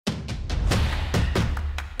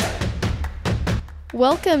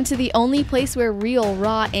Welcome to the only place where real,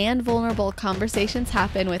 raw, and vulnerable conversations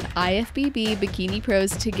happen with IFBB Bikini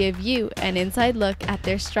Pros to give you an inside look at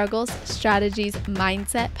their struggles, strategies,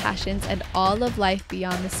 mindset, passions, and all of life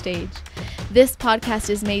beyond the stage. This podcast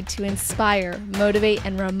is made to inspire, motivate,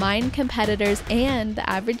 and remind competitors and the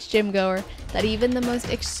average gym goer that even the most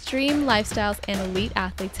extreme lifestyles and elite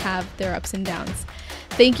athletes have their ups and downs.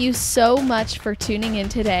 Thank you so much for tuning in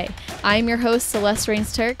today. I'm your host,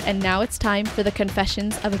 Celeste Turk, and now it's time for the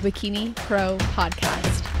Confessions of a Bikini Pro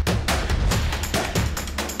podcast.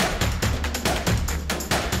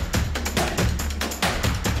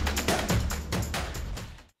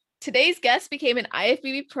 Today's guest became an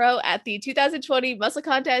IFBB Pro at the 2020 Muscle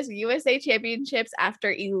Contest USA Championships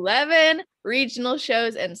after 11 regional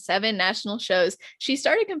shows and 7 national shows. She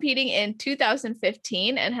started competing in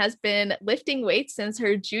 2015 and has been lifting weights since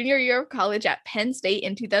her junior year of college at Penn State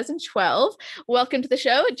in 2012. Welcome to the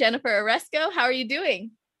show, Jennifer Aresco. How are you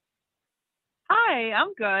doing? Hi,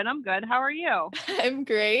 I'm good. How are you? I'm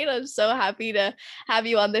great. I'm so happy to have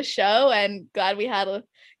you on the show and glad we had a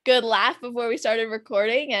good laugh before we started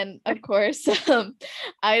recording. And of course,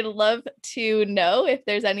 I'd love to know if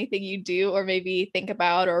there's anything you do or maybe think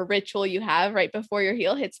about or a ritual you have right before your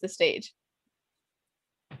heel hits the stage.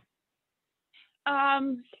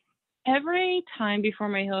 Every time before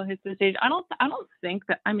my heel hits the stage, I don't think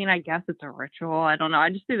that, I guess it's a ritual. I don't know. I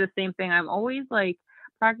just do the same thing. I'm always like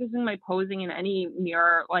practicing my posing in any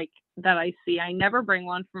mirror like that I see. I never bring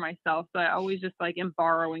one for myself, so I always just like am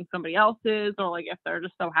borrowing somebody else's, or like if there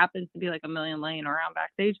just so happens to be like a million laying around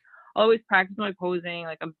backstage, I always practice my posing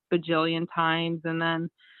like a bajillion times, and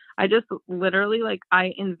then I just literally like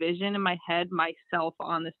I envision in my head myself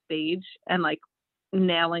on the stage and like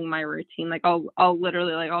nailing my routine. Like I'll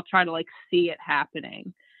literally like I'll try to like see it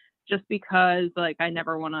happening, just because like I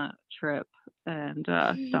never want to trip and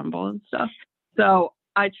stumble and stuff. So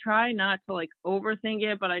I try not to like overthink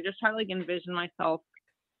it, but I just try to like envision myself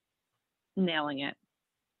nailing it.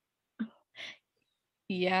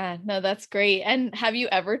 Yeah, no, that's great. And have you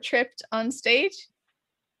ever tripped on stage?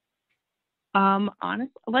 Honestly,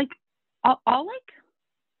 like I'll like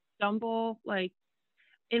stumble like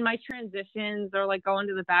in my transitions or like go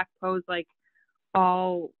into the back pose, like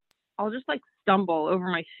I'll just like stumble over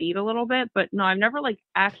my feet a little bit, but no, I've never like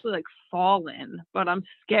actually like fallen, but I'm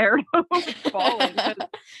scared of falling because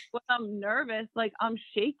when I'm nervous, like I'm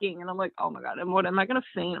shaking and I'm like, oh my God, and what am I gonna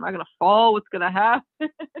faint? Am I gonna fall? What's gonna happen?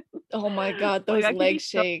 Oh my God, those like, leg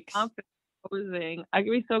shakes. I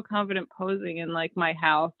can be so confident posing in like my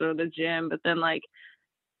house or the gym, but then like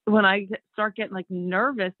when I start getting like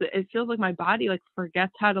nervous, it feels like my body like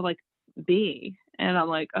forgets how to like be, and I'm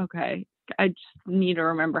like, okay, I just need to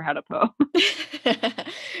remember how to pose.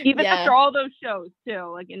 Even after all those shows too,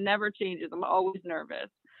 like it never changes. I'm always nervous.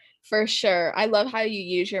 For sure. I love how you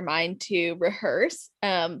use your mind to rehearse,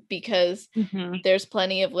 because there's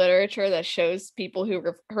plenty of literature that shows people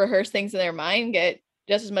who rehearse things in their mind get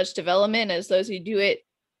just as much development as those who do it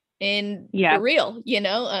for real,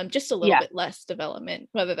 just a little bit less development,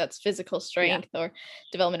 whether that's physical strength or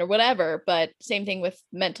development or whatever, but same thing with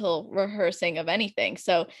mental rehearsing of anything.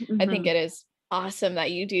 So I think it is awesome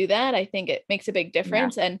that you do that. I think it makes a big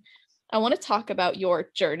difference. And I want to talk about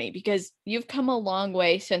your journey because you've come a long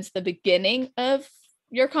way since the beginning of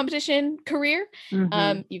your competition career.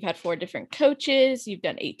 You've had 4 different coaches, you've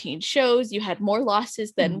done 18 shows, you had more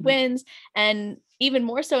losses than wins. And even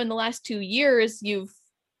more so in the last 2 years, you've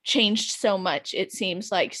changed so much, it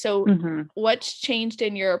seems like. So what's changed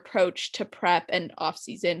in your approach to prep and off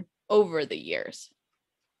season over the years?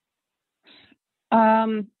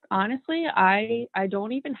 Honestly, I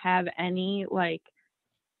don't even have any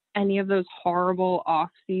of those horrible off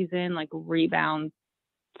season like rebound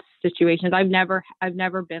situations. I've never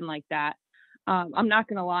been like that. I'm not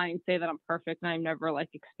gonna lie and say that I'm perfect and I've never like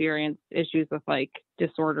experienced issues with like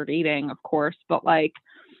disordered eating, of course, but like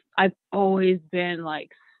I've always been like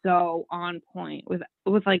so on point with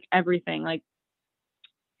like everything. Like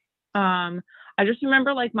I just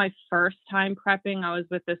remember like my first time prepping, I was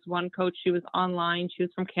with this one coach. She was online. She was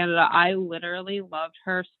from Canada. I literally loved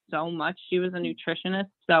her so much. She was a nutritionist.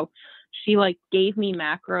 So she like gave me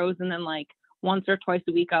macros, and then like once or twice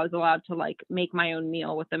a week, I was allowed to like make my own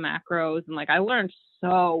meal with the macros. And like, I learned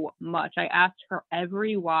so much. I asked her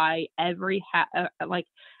every why, I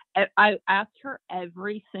asked her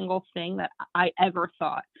every single thing that I ever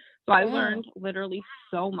thought. So I learned literally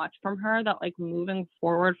so much from her that like moving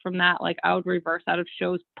forward from that, like I would reverse out of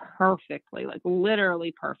shows perfectly, like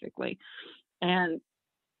literally perfectly. And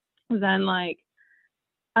then like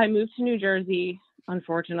I moved to New Jersey,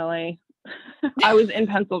 unfortunately, I was in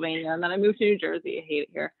Pennsylvania, and then I moved to New Jersey. I hate it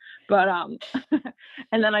here. But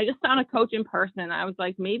and then I just found a coach in person. I was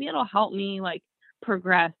like, maybe it'll help me like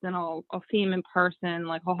progress, and I'll see him in person.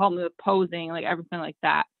 Like he'll help me with posing, like everything like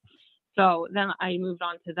that. So then I moved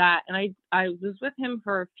on to that, and I was with him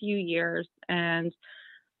for a few years, and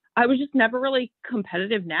I was just never really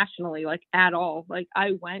competitive nationally, like at all. Like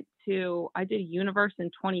I did Universe in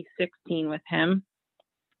 2016 with him.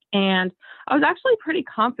 And I was actually pretty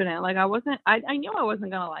confident. Like I knew I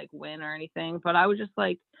wasn't going to like win or anything, but I was just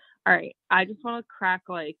like, all right, I just want to crack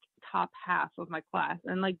like top half of my class.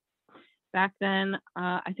 And like back then,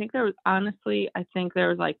 I think there was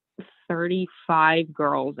like 35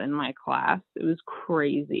 girls in my class. It was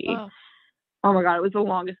crazy. Wow. Oh my God, it was the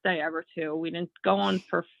longest day ever too. We didn't go on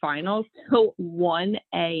for finals till 1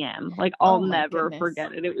 a.m. Like I'll never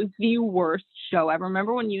forget it. It was the worst show ever.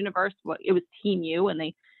 Remember when Universe, it was Team U,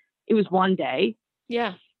 and it was one day.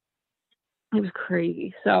 Yeah. It was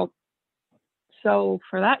crazy. So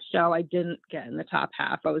for that show, I didn't get in the top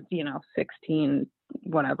half. I was, 16,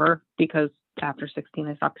 whatever, because after 16,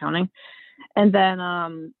 I stopped counting. And then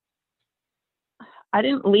I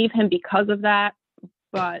didn't leave him because of that,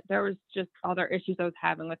 but there was just other issues I was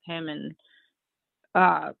having with him. And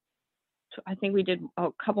I think we did a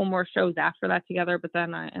couple more shows after that together, but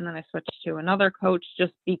then I switched to another coach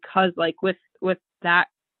just because like with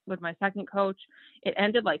my second coach, it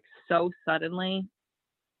ended like so suddenly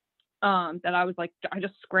that I was like, I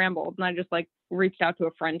just scrambled, and I just like reached out to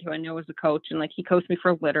a friend who I knew was a coach, and like he coached me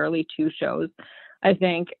for literally 2 shows, I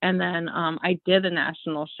think. And then I did a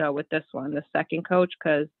national show with the second coach,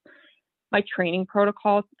 because my training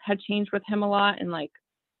protocol had changed with him a lot. And like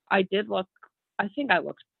I think I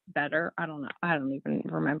looked better. I don't know. I don't even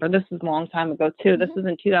remember. This is a long time ago too. This was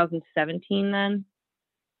in 2017 then.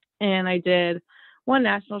 And I did one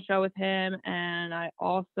national show with him, and I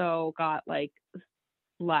also got like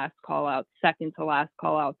last call out, second to last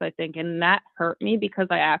call outs, I think. And that hurt me because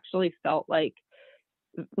I actually felt like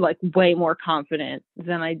way more confident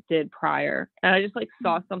than I did prior. And I just like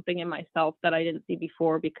saw something in myself that I didn't see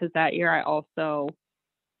before, because that year I also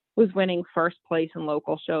was winning first place in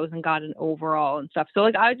local shows and got an overall and stuff. So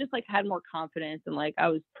like I just like had more confidence, and like I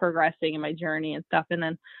was progressing in my journey and stuff. And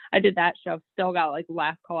then I did that show, still got like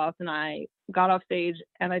last call outs, and I got off stage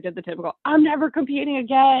and I did the typical, I'm never competing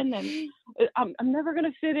again, and I'm never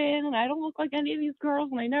gonna fit in, and I don't look like any of these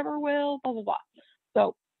girls, and I never will, blah blah blah.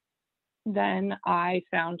 So then I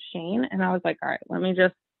found Shane, and I was like, all right, let me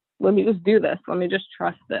just do this. Let me just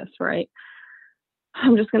trust this, right?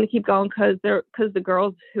 I'm just going to keep going, because the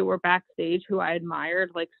girls who were backstage who I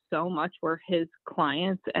admired like so much were his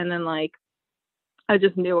clients. And then like I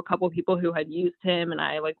just knew a couple of people who had used him, and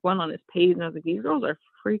I like went on his page, and I was like, these girls are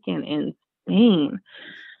freaking insane.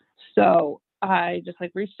 So I just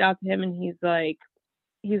like reached out to him, and he's like,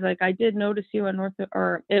 I did notice you at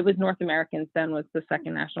it was North Americans then, was the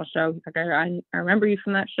second national show. He's like, I remember you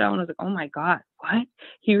from that show. And I was like, oh my God, what?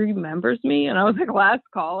 He remembers me? And I was like, last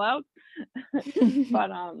call out.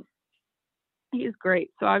 But he's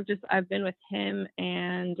great. So I've been with him,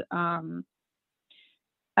 and I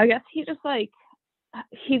guess he just like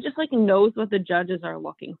knows what the judges are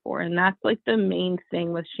looking for. And that's like the main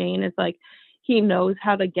thing with Shane, is like he knows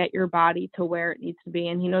how to get your body to where it needs to be,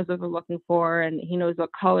 and he knows what they're looking for, and he knows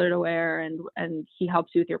what color to wear, and he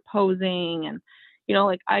helps you with your posing. And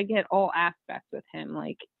like I get all aspects with him.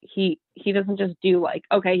 Like he doesn't just do like,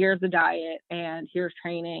 okay, here's the diet and here's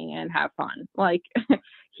training and have fun. Like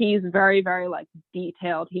he's very, very like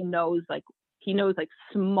detailed. He knows like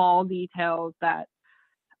small details that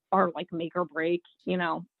are like make or break,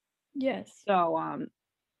 Yes. So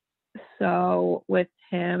with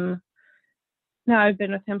him, no, I've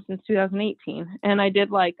been with him since 2018, and I did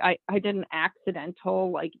an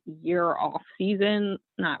accidental like year off season,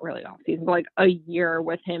 not really off season, but like a year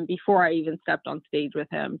with him before I even stepped on stage with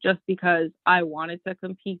him, just because I wanted to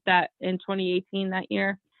compete that in 2018 that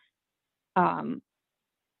year. But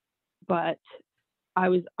I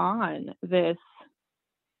was on this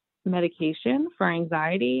medication for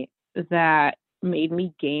anxiety that made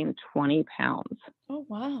me gain 20 pounds. Oh,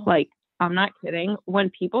 wow. Like, I'm not kidding. When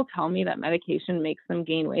people tell me that medication makes them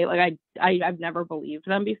gain weight, like I've never believed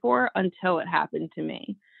them before until it happened to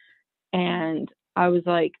me. And I was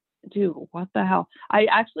like, dude, what the hell? I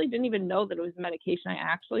actually didn't even know that it was medication. I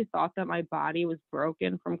actually thought that my body was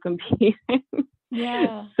broken from competing.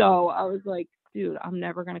 Yeah. So I was like, dude, I'm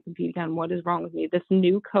never going to compete again. What is wrong with me? This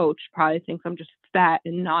new coach probably thinks I'm just fat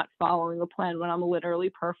and not following a plan when I'm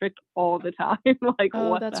literally perfect all the time. Like, oh,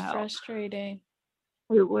 what that's the hell? Frustrating.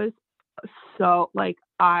 It was so like,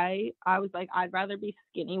 I was like, I'd rather be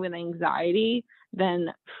skinny with anxiety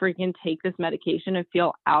than freaking take this medication and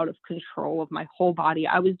feel out of control of my whole body.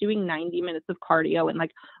 I was doing 90 minutes of cardio and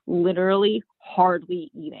like literally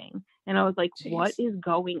hardly eating. And I was like, Jeez. What is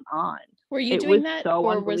going on? Were you doing that? So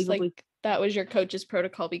or was like that was your coach's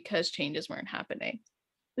protocol because changes weren't happening?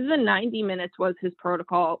 The 90 minutes was his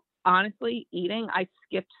protocol. Honestly, eating, I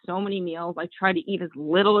skipped so many meals. I tried to eat as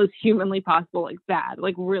little as humanly possible, like bad,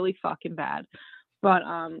 like really fucking bad. But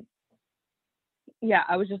yeah,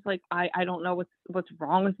 I was just like, I don't know what's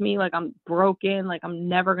wrong with me. Like I'm broken, like I'm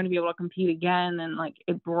never going to be able to compete again. And like,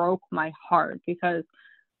 it broke my heart because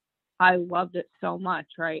I loved it so much,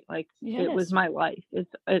 right? Like yes. It was my life.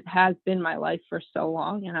 It has been my life for so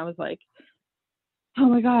long. And I was like, oh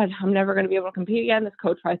my God, I'm never going to be able to compete again. This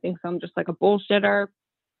coach probably thinks I'm just like a bullshitter,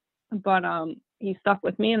 but he stuck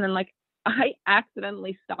with me. And then like, I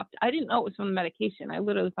accidentally stopped. I didn't know it was from the medication. I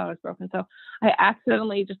literally thought I was broken. So I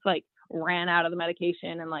accidentally just like ran out of the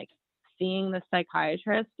medication, and like seeing the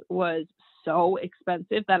psychiatrist was so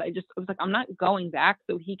expensive that I was like, I'm not going back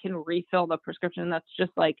so he can refill the prescription. That's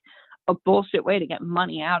just like a bullshit way to get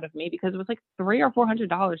money out of me, because it was like $300 or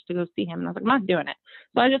 $400 to go see him. And I was like, I'm not doing it.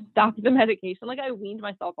 So I just stopped the medication. Like I weaned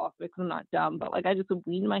myself off of it because I'm not dumb, but like I just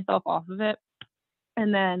weaned myself off of it.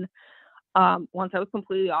 And then once I was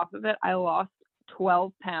completely off of it, I lost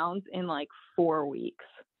 12 pounds in like 4 weeks.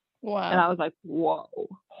 Wow. And I was like, whoa,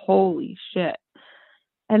 holy shit.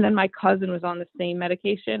 And then my cousin was on the same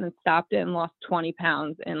medication and stopped it and lost 20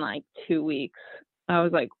 pounds in like 2 weeks. I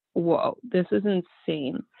was like, whoa, this is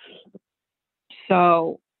insane.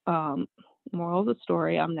 So, moral of the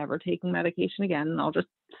story, I'm never taking medication again, and I'll just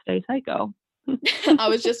stay psycho. I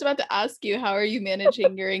was just about to ask you, how are you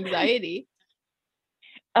managing your anxiety?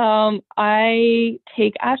 I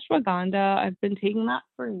take ashwagandha. I've been taking that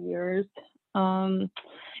for years. And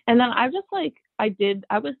then I just like, I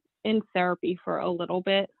was in therapy for a little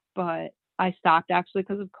bit, but I stopped actually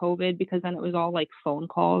because of COVID, because then it was all like phone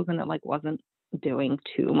calls and it like wasn't doing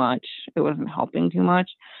too much. It wasn't helping too much.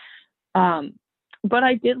 But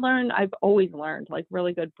I did learn, I've always learned like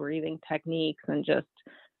really good breathing techniques, and just,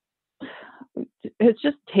 it's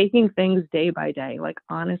just taking things day by day. Like,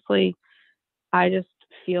 honestly, I just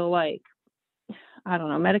feel like, I don't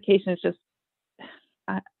know, medication is just,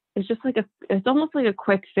 it's just like it's almost like a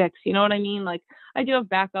quick fix. You know what I mean? Like I do have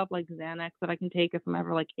backup like Xanax that I can take if I'm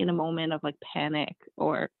ever like in a moment of like panic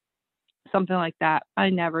or something like that. I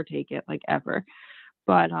never take it like ever,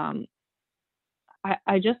 but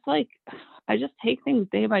I just take things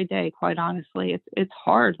day by day. Quite honestly, it's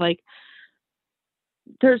hard. Like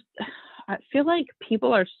I feel like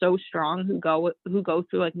people are so strong who go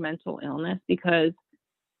through like mental illness, because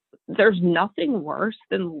there's nothing worse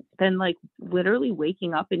than like literally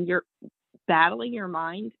waking up and you're battling your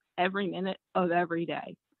mind every minute of every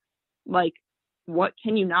day. Like, what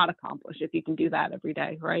can you not accomplish if you can do that every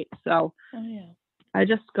day, right? So I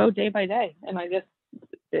just go day by day, and I just,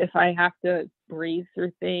 if I have to breathe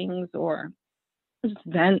through things or just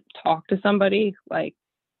vent, talk to somebody, like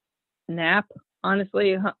nap.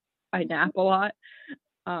 Honestly, I nap a lot.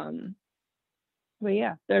 But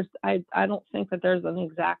yeah, I don't think that there's an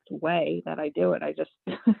exact way that I do it. I just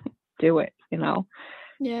do it, you know?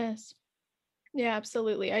 Yes. Yeah,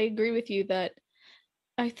 absolutely. I agree with you that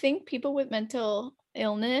I think people with mental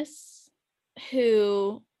illness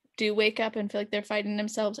who do wake up and feel like they're fighting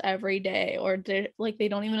themselves every day, or they're like, they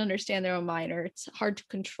don't even understand their own mind, or it's hard to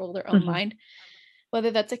control their own mind,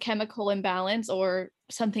 whether that's a chemical imbalance or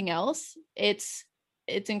something else, it's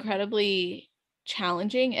incredibly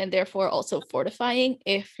challenging, and therefore also fortifying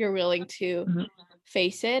if you're willing to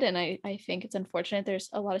face it. And I think it's unfortunate there's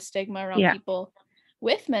a lot of stigma around people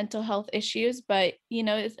with mental health issues, but you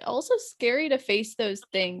know, it's also scary to face those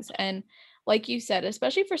things. And like you said,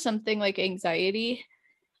 especially for something like anxiety,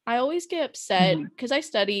 I always get upset because I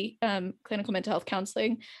study clinical mental health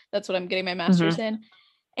counseling. That's what I'm getting my master's in.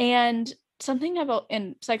 And something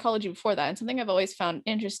in psychology before that, and something I've always found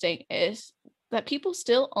interesting is that people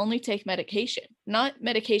still only take medication, not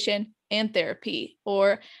medication and therapy,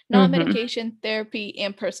 or not medication, therapy,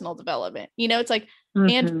 and personal development. You know, it's like,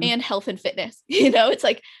 and health and fitness, you know, it's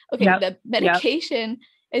like, okay, the medication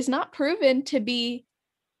is not proven to be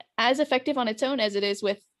as effective on its own as it is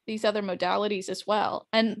with these other modalities as well.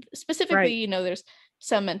 And specifically, you know, there's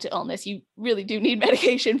some mental illness you really do need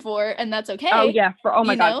medication for, and that's okay. Oh yeah, oh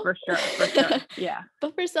my God, for sure. Yeah.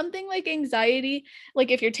 But for something like anxiety, like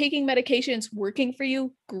if you're taking medication, it's working for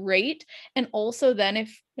you, great. And also then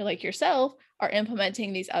if you're like yourself are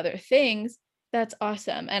implementing these other things, that's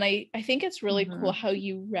awesome. And I think it's really cool how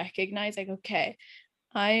you recognize like, okay,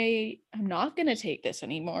 I'm not going to take this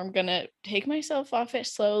anymore. I'm going to take myself off it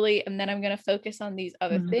slowly, and then I'm going to focus on these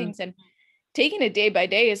other things. And taking it day by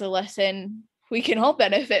day is a lesson we can all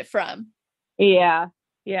benefit from. Yeah.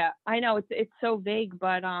 I know it's so vague,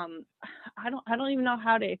 but I don't even know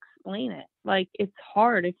how to explain it. Like, it's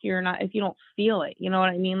hard if you don't feel it. You know what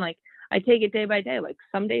I mean? Like, I take it day by day. Like,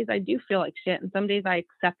 some days I do feel like shit, and some days I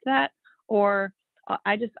accept that, or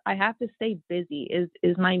I have to stay busy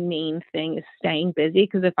is my main thing, is staying busy.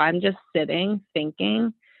 Because if I'm just sitting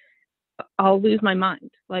thinking, I'll lose my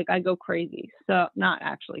mind. Like, I go crazy. So, not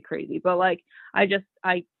actually crazy, but like, I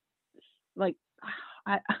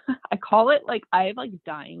I call it, like, I have like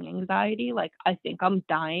dying anxiety. Like, I think I'm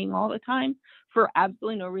dying all the time for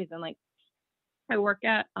absolutely no reason. Like, I work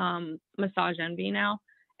at Massage Envy now,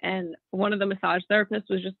 and one of the massage therapists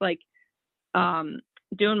was just like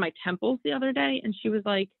doing my temples the other day, and she was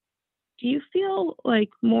like, do you feel like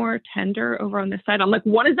more tender over on this side? I'm like,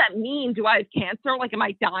 what does that mean? Do I have cancer? Like, am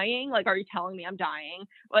I dying? Like, are you telling me I'm dying?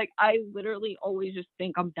 Like, I literally always just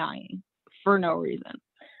think I'm dying for no reason.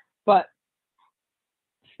 But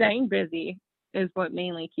staying busy is what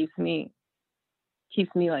mainly keeps me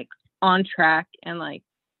like on track and like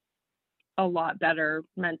a lot better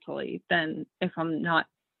mentally than if I'm not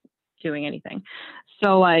doing anything.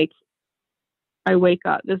 So like, I wake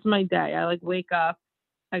up, this is my day. I like wake up,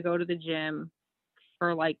 I go to the gym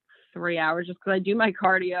for like 3 hours just because I do my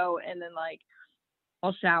cardio, and then like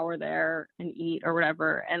I'll shower there and eat or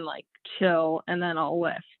whatever and like chill, and then I'll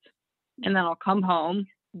lift, and then I'll come home,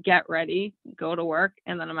 get ready, go to work,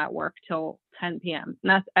 and then I'm at work till 10 p.m.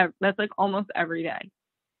 And that's like almost every day.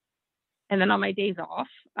 And then on my days off,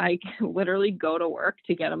 I literally go to work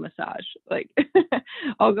to get a massage. Like,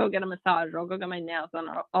 I'll go get a massage, or I'll go get my nails done.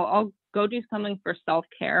 I'll go do something for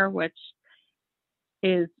self-care, which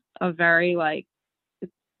is a very like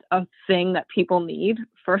a thing that people need.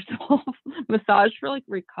 First of all, massage for like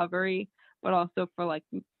recovery, but also for like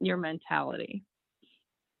your mentality.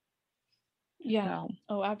 Yeah. So.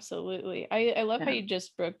 Oh, absolutely. I love how you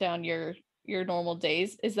just broke down your normal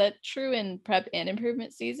days. Is that true in prep and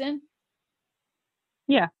improvement season?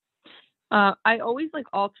 Yeah. I always like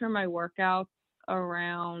alter my workouts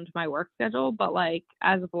around my work schedule, but like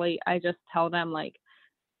as of late, I just tell them like,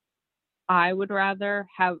 I would rather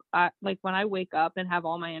have like when I wake up and have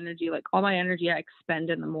all my energy I expend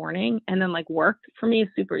in the morning, and then like work for me is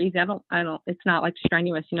super easy. I don't it's not like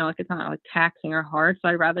strenuous, you know, like it's not like taxing or hard. So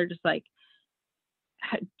I'd rather just like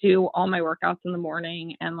do all my workouts in the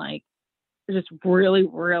morning and like just really,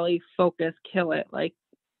 really focus, kill it, like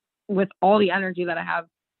with all the energy that I have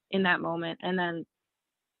in that moment. And then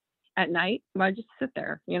at night, I just sit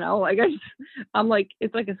there, you know, like I'm like,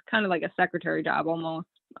 it's kind of like a secretary job almost.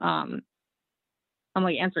 I'm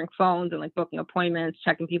like answering phones and like booking appointments,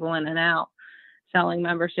 checking people in and out, selling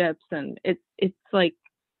memberships. And it's like,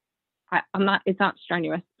 it's not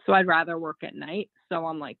strenuous. So I'd rather work at night. So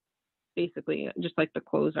I'm like basically just like the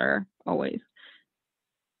closer always.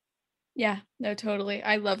 Yeah, no, totally.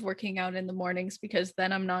 I love working out in the mornings because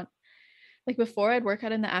then I'm not like, before I'd work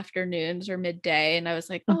out in the afternoons or midday, and I was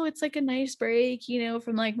like, oh, it's like a nice break, you know,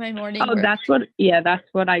 from like my morning work. That's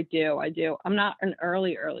what I do. I'm not an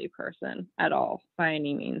early person at all by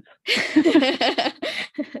any means.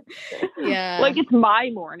 Yeah. Like, it's my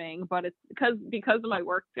morning, but it's because of my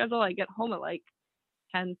work schedule, I get home at like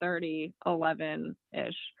 10:30,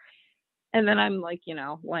 11-ish. And then I'm like, you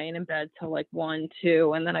know, laying in bed till like 1,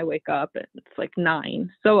 2, and then I wake up and it's like 9.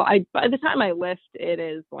 So by the time I lift, it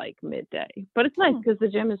is like midday. But it's nice because the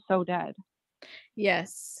gym is so dead.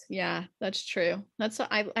 Yes. Yeah, that's true. That's what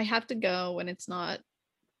I have to go when it's not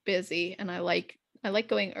busy, and I like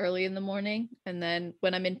going early in the morning, and then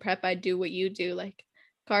when I'm in prep, I do what you do, like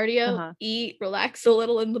cardio, eat, relax a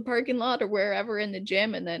little in the parking lot or wherever in the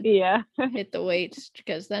gym, and then hit the weights,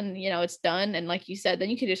 because then, you know, it's done. And like you said, then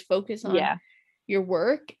you can just focus on your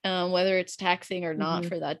work, whether it's taxing or not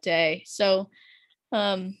for that day. So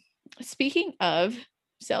speaking of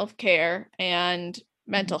self-care and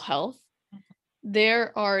mental health,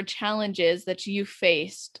 there are challenges that you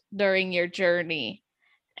faced during your journey,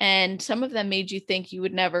 and some of them made you think you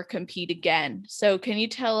would never compete again. So can you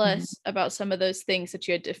tell us about some of those things that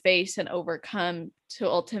you had to face and overcome to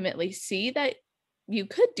ultimately see that you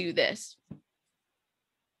could do this?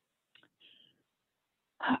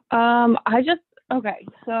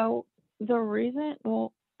 So the reason,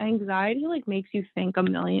 anxiety like makes you think a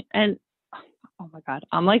million, and oh my God,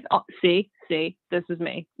 I'm like, see, this is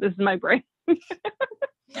me. This is my brain.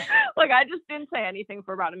 Like, I just didn't say anything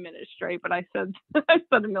for about a minute straight, but I said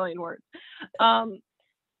a million words.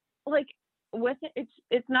 Like, with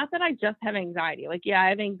it's not that I just have anxiety. Like, yeah, I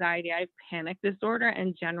have anxiety. I have panic disorder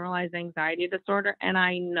and generalized anxiety disorder, and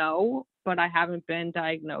I know, but I haven't been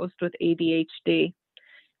diagnosed with ADHD.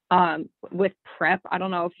 with prep. I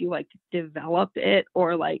don't know if you like developed it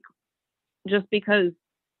or like just because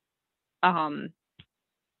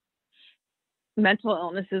mental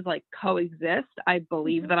illnesses like coexist. I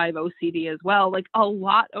believe that I have OCD as well. Like a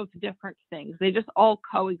lot of different things. They just all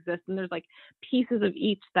coexist, and there's like pieces of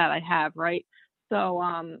each that I have, right? So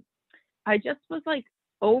I just was like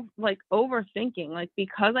overthinking, like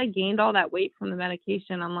because I gained all that weight from the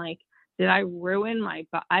medication, I'm like, did I ruin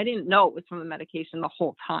I didn't know it was from the medication the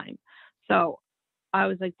whole time. So I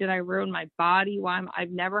was like, did I ruin my body?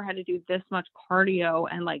 I've never had to do this much cardio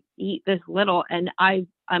and like eat this little, and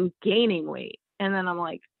I'm gaining weight. And then I'm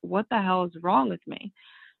like, what the hell is wrong with me?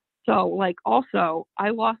 So like, also I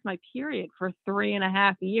lost my period for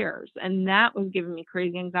 3.5 years, and that was giving me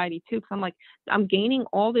crazy anxiety too. Cause I'm like, I'm gaining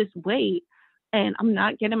all this weight and I'm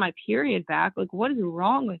not getting my period back. Like, what is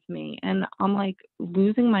wrong with me? And I'm like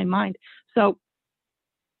losing my mind. So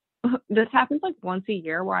this happens like once a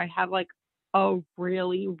year where I have like a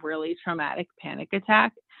really, really traumatic panic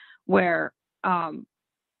attack where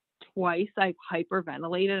twice I've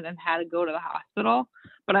hyperventilated and had to go to the hospital,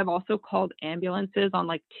 but I've also called ambulances on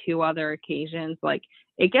like 2 other occasions. Like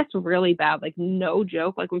it gets really bad, like no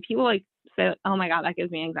joke. Like when people like say, oh my God, that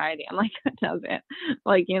gives me anxiety, I'm like, it doesn't.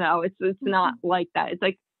 Like, you know, it's not like that. It's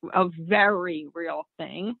like a very real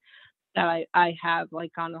thing that I have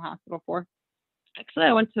like gone to the hospital for. Actually,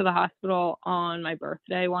 I went to the hospital on my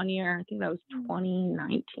birthday one year. I think that was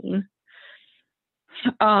 2019.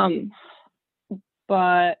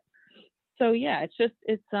 But so yeah, it's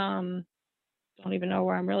don't even know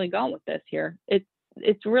where I'm really going with this here.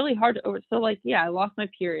 It's really hard to so like, yeah, I lost my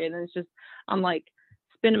period, and it's just, I'm like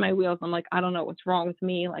spinning my wheels. I'm like, I don't know what's wrong with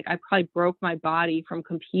me. Like I probably broke my body from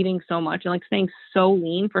competing so much and like staying so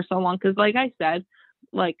lean for so long. Cause like I said,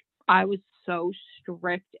 like I was so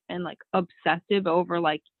strict and like obsessive over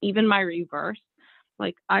like even my reverse.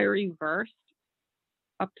 Like I reversed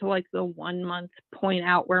up to like the 1 month point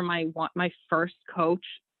out where my first coach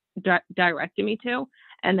directed me to,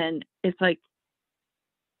 and then it's like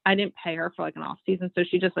I didn't pay her for like an off season, so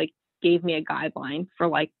she just like gave me a guideline for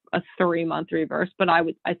like a 3-month reverse, but I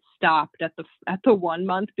stopped at the 1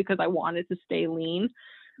 month because I wanted to stay lean.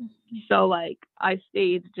 So like I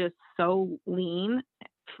stayed just so lean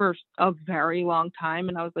for a very long time,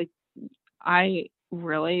 and I was like, I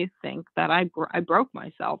really think that I broke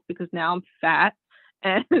myself because now I'm fat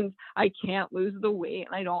and I can't lose the weight,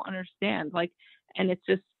 and I don't understand, like, and it's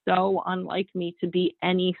just so unlike me to be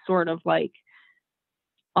any sort of like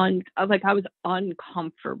like I was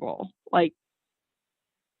uncomfortable. Like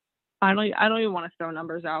I don't even want to throw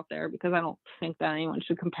numbers out there because I don't think that anyone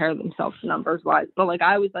should compare themselves numbers wise, but like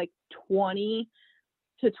I was like 20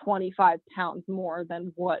 to 25 pounds more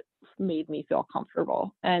than what made me feel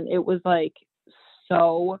comfortable. And it was like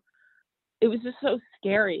it was just so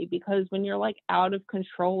scary because when you're like out of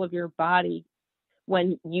control of your body,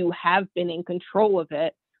 when you have been in control of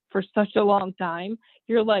it for such a long time,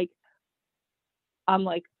 you're like, I'm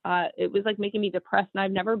like, it was like making me depressed. And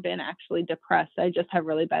I've never been actually depressed. I just have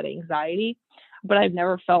really bad anxiety, but I've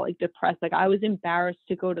never felt like depressed. Like I was embarrassed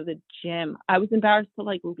to go to the gym. I was embarrassed to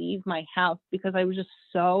like leave my house because I was just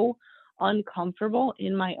so uncomfortable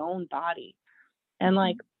in my own body. And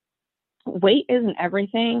like weight isn't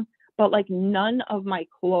everything, but like none of my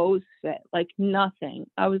clothes fit, like nothing.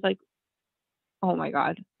 I was like, oh my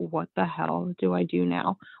God, what the hell do I do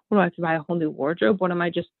now? What do I have to buy a whole new wardrobe? What am I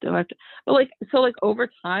just do I have to, but like, so like over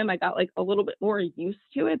time I got like a little bit more used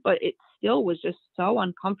to it, but it still was just so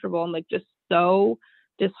uncomfortable and like just so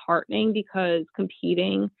disheartening because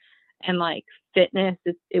competing and like fitness,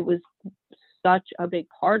 it was such a big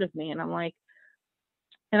part of me. And I'm like,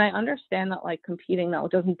 and I understand that like competing though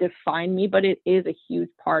doesn't define me, but it is a huge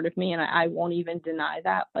part of me. And I won't even deny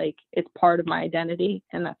that. Like it's part of my identity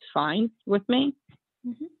and that's fine with me.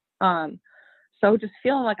 So just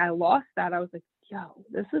feeling like I lost that, I was like, yo,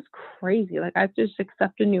 this is crazy. Like I have to just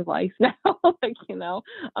accept a new life now. Like, you know,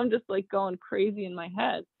 I'm just like going crazy in my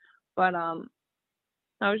head. But I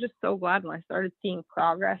was just so glad when I started seeing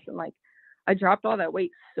progress and like I dropped all that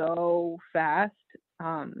weight so fast.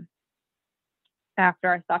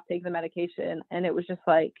 After I stopped taking the medication, and it was just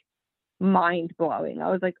like mind blowing.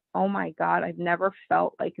 I was like, oh my God, I've never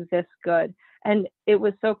felt like this good. And it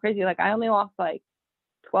was so crazy. Like I only lost like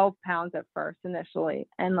 12 pounds at first initially.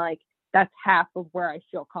 And like, that's half of where I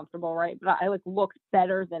feel comfortable. Right. But I like looked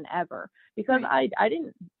better than ever because I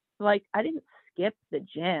didn't skip the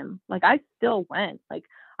gym. Like I still went and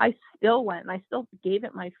I still gave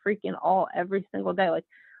it my freaking all every single day. Like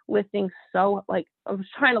lifting so like I was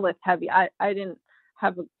trying to lift heavy. I didn't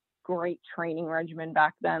have a great training regimen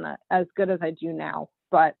back then, as good as I do now,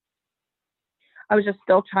 but I was just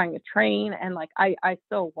still trying to train, and like I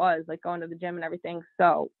still was like going to the gym and everything.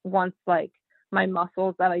 So once like my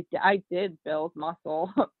muscles that I did build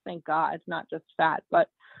muscle, thank God, not just fat, but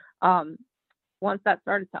once that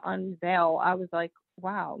started to unveil, I was like,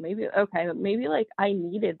 wow, maybe like I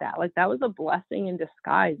needed that. Like that was a blessing in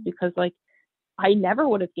disguise, because like I never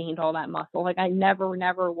would have gained all that muscle. Like I never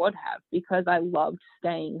would have, because I loved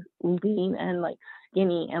staying lean and like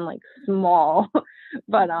skinny and like small.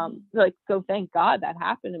 But like, so thank God that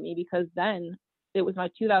happened to me, because then it was my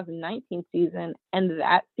 2019 season, and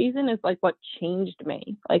that season is like what changed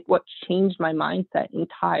me, like what changed my mindset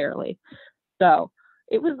entirely. So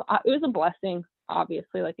it was a blessing,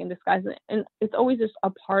 obviously, like in disguise, and it's always just a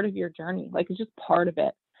part of your journey. Like it's just part of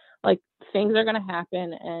it. Like things are gonna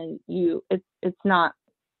happen, and it's not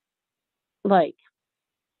like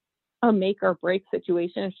a make or break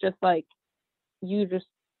situation. It's just like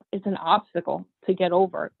it's an obstacle to get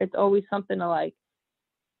over. It's always something to like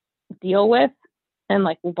deal with and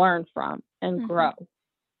like learn from and grow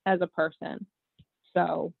as a person.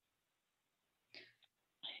 So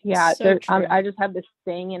yeah, so I just have this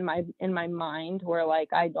thing in my mind where like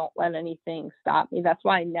I don't let anything stop me. That's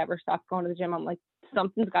why I never stop going to the gym. I'm like,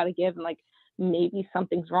 something's got to give, and like maybe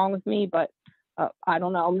something's wrong with me, but I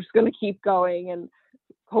don't know. I'm just gonna keep going and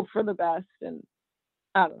hope for the best. And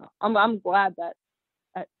I don't know. I'm glad that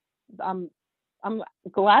I'm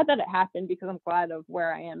glad that it happened, because I'm glad of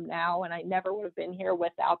where I am now, and I never would have been here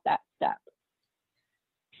without that step.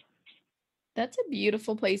 That's a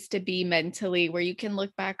beautiful place to be mentally, where you can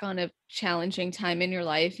look back on a challenging time in your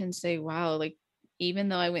life and say, wow, like even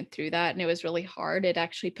though I went through that and it was really hard, it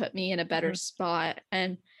actually put me in a better spot.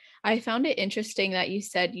 And I found it interesting that you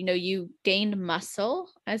said, you gained muscle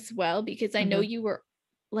as well, because I know you were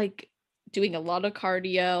like doing a lot of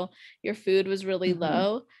cardio, your food was really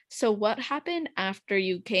low. So what happened after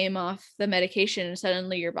you came off the medication and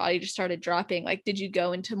suddenly your body just started dropping? Like, did you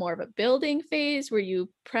go into more of a building phase? Were you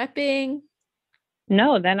prepping?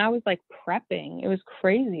 No, then I was like prepping. It was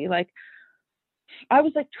crazy. Like I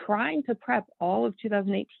was like trying to prep all of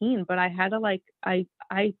 2018, but I had to like, I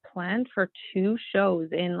planned for 2 shows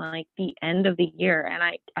in like the end of the year. And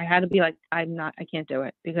I had to be like, I can't do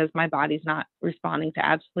it, because my body's not responding to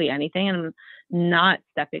absolutely anything. And I'm not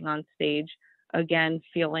stepping on stage again,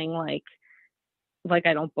 feeling like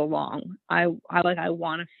I don't belong. I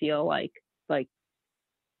want to feel like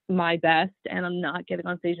my best, and I'm not getting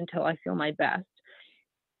on stage until I feel my best.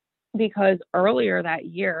 Because earlier that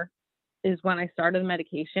year is when I started the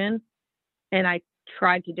medication, and I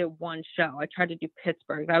tried to do one show. I tried to do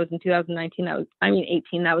Pittsburgh. That was in 2019.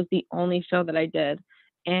 18. That was the only show that I did.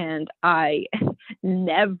 And I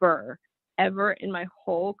never, ever in my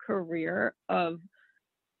whole career of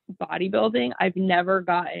bodybuilding, I've never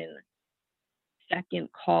gotten second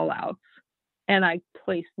call outs. And I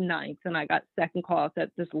placed 9th, and I got second call outs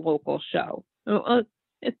at this local show.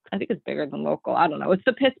 I think it's bigger than local. I don't know. It's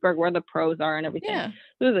the Pittsburgh where the pros are and everything. Yeah.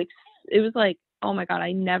 It was like, oh my God,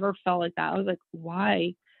 I never felt like that. I was like,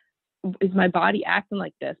 why is my body acting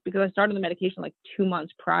like this? Because I started the medication like 2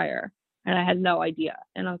 months prior, and I had no idea.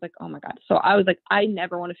 And I was like, oh my God. So I was like, I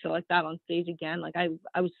never want to feel like that on stage again. Like I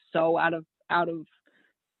was so out of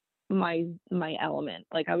my element.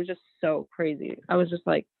 Like I was just so crazy. I was just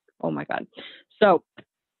like, oh my God. So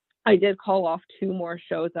I did call off 2 more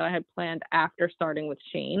shows that I had planned after starting with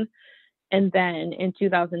Shane. And then in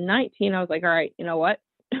 2019, I was like, all right, you know what?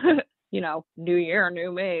 New year,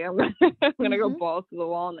 new me. I'm gonna go balls to the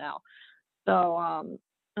wall now. So I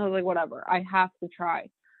was like, whatever, I have to try.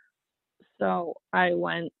 So I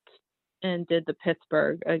went and did the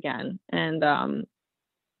Pittsburgh again. And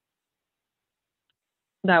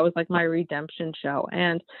that was like my redemption show.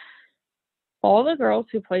 And all the girls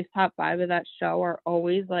who place top 5 of that show are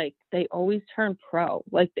always like, they always turn pro.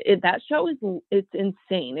 Like that show it's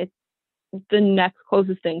insane. It's the next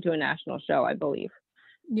closest thing to a national show, I believe.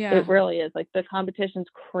 Yeah, it really is. Like the competition's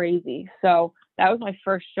crazy. So that was my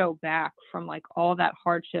first show back from like all that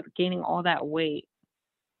hardship, gaining all that weight.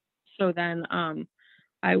 So then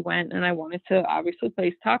I went, and I wanted to obviously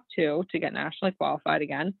place top 2 to get nationally qualified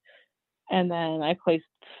again. And then I placed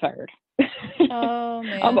 3rd. Oh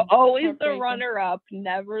man. I'm always the runner up,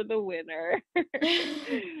 never the winner.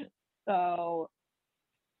 So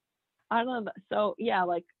I don't know. So yeah,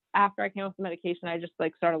 like after I came off the medication, I just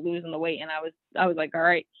like started losing the weight, and I was like, all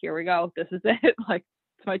right, here we go. This is it. Like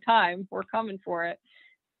it's my time. We're coming for it.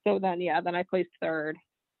 So then I placed 3rd,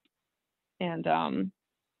 and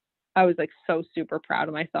I was like so super proud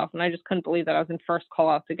of myself, and I just couldn't believe that I was in first call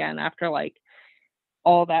outs again after like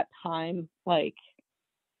all that time, like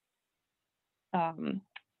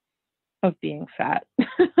of being fat.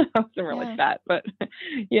 I wasn't really fat, but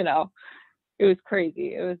you know, it was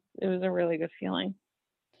crazy. It was a really good feeling.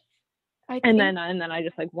 And then I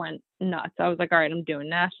just like went nuts. I was like, all right, I'm doing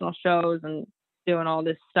national shows and doing all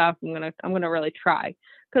this stuff. I'm gonna really try,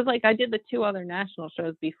 because like I did the 2 other national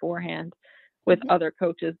shows beforehand with other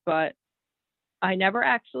coaches, but I never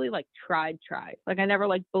actually like tried. Like I never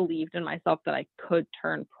like believed in myself that I could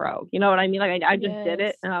turn pro. You know what I mean? Like I just did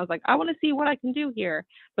it, and I was like, I want to see what I can do here.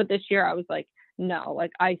 But this year I was like, no,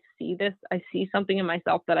 like I see something in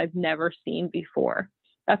myself that I've never seen before.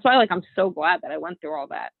 That's why like I'm so glad that I went through all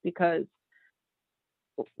that, because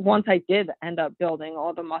once I did end up building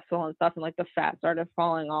all the muscle and stuff and like the fat started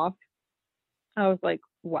falling off, I was like,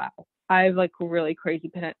 wow, I have like really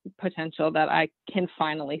crazy potential that I can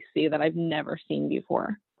finally see that I've never seen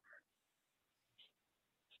before.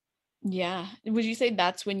 Yeah. Would you say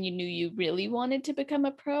that's when you knew you really wanted to become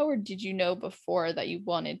a pro, or did you know before that you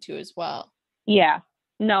wanted to as well? Yeah.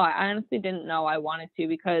 No, I honestly didn't know I wanted to,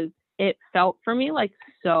 because it felt for me like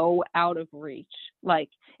so out of reach. Like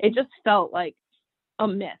it just felt like a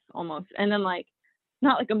myth almost. And then like,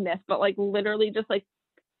 not like a myth, but like literally just like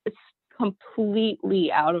it's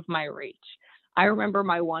completely out of my reach. I remember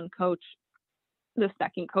my one coach, the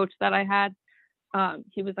second coach that I had,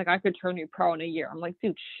 he was like, I could turn you pro in a year. I'm like,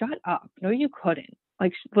 dude, shut up. No, you couldn't.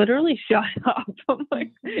 Like literally shut up. I'm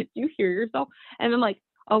like, do you hear yourself? And then like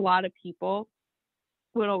a lot of people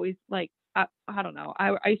would always like, I don't know.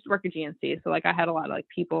 I used to work at GNC. So like I had a lot of like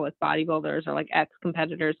people with bodybuilders or like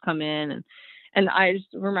ex-competitors come in, and I just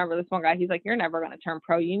remember this one guy, he's like, you're never going to turn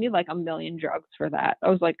pro. You need like 1 million drugs for that. I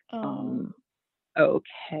was like,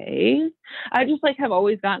 okay. I just like have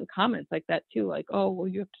always gotten comments like that too. Like, oh, well,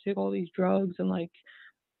 you have to take all these drugs and like,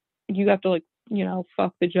 you have to like, you know,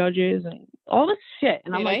 fuck the judges and all this shit.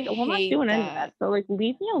 And I'm like, well, I'm not doing any of that. So like,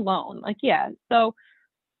 leave me alone. Like, yeah. So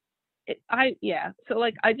so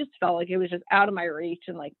like, I just felt like it was just out of my reach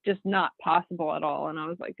and like, just not possible at all. And I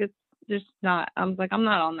was like, it's just not, I was like, I'm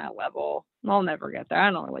not on that level. I'll never get there. I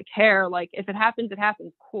don't really care. Like if it happens, it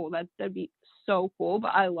happens. Cool. That'd be so cool.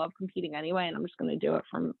 But I love competing anyway. And I'm just going to do it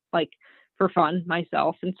for fun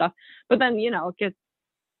myself and stuff. But then, you know, it gets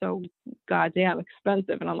so goddamn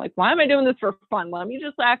expensive. And I'm like, why am I doing this for fun? Let me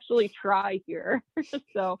just actually try here.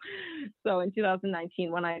 So in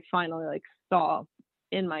 2019, when I finally like saw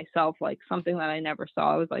in myself like something that I never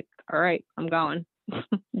saw, I was like, all right, I'm going.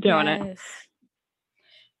 Doing it.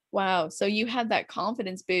 Wow. So you had that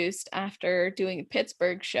confidence boost after doing a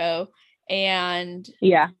Pittsburgh show, and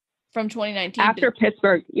from 2019 after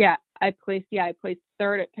Pittsburgh, I placed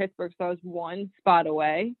 3rd at Pittsburgh, so I was 1 spot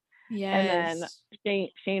away. And then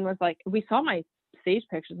Shane was like, we saw my stage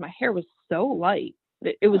pictures, my hair was so light.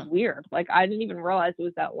 It was weird. Like I didn't even realize it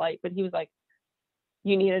was that light, but he was like,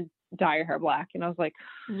 you need to dye your hair black. And I was like,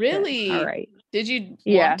 really? All right. Did you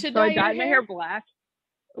want to dye your hair? I dyed my hair black.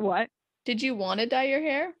 What? Did you want to dye your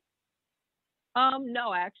hair?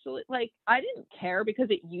 No, actually, like I didn't care because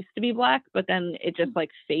it used to be black, but then it just like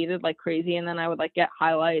faded like crazy, and then I would like get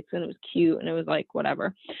highlights and it was cute and it was like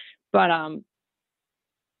whatever. But I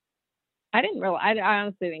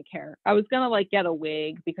honestly didn't care. I was gonna like get a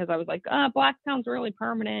wig because I was like, black sounds really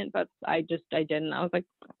permanent, but I didn't. I was like,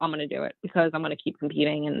 I'm gonna do it because I'm gonna keep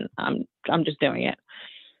competing and I'm just doing it.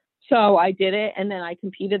 So I did it, and then I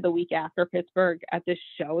competed the week after Pittsburgh at this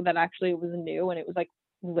show that actually was new, and it was like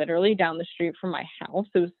literally down the street from my house.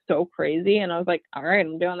 It was so crazy, and I was like, all right,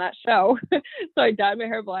 I'm doing that show. So I dyed my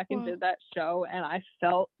hair black and did that show, and I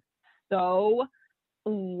felt so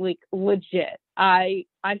like legit. I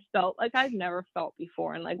felt like I've never felt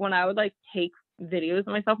before, and like when I would like take videos of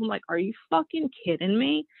myself, I'm like, are you fucking kidding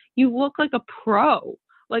me? You look like a pro.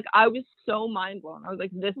 Like I was so mind blown. I was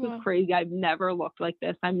like, this is crazy. I've never looked like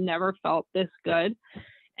this. I've never felt this good.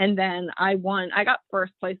 And then I won. I got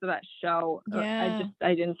 1st place of that show. I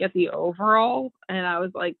didn't get the overall, and I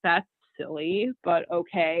was like, that's silly, but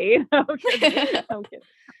okay. Okay.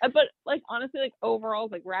 But like honestly, like overall,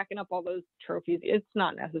 like racking up all those trophies, it's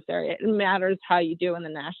not necessary. It matters how you do in the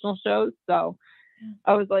national shows. So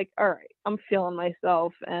I was like, all right, I'm feeling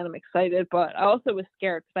myself and I'm excited, but I also was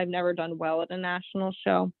scared because I've never done well at a national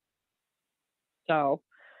show. So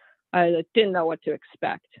I didn't know what to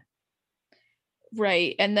expect.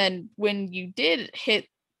 Right. And then when you did hit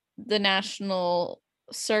the national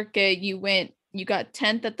circuit, you got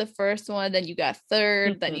 10th at the first one, then you got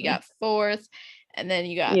 3rd, then you got 4th, and then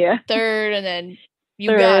you got 3rd, and then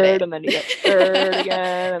you got it. And then you got 3rd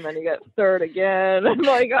again, and then you got 3rd again. I'm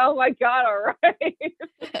like, oh my God, all right.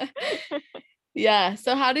 Yeah.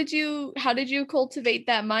 So how did you cultivate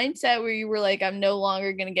that mindset where you were like, I'm no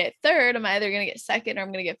longer gonna get third. I'm either gonna get second or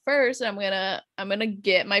I'm gonna get first, and I'm gonna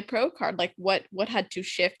get my pro card. Like what had to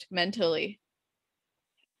shift mentally?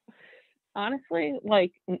 Honestly,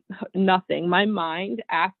 like nothing. My mind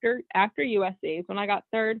after USA's, when I got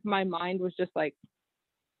third, my mind was just like,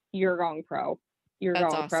 you're going pro. You're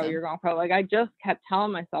That's going pro. You're awesome. going pro. Like I just kept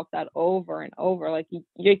telling myself that over and over. Like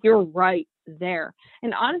you're right there.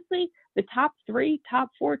 And honestly, the top three, top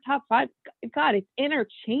four, top five, God, it's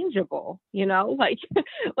interchangeable. You know, like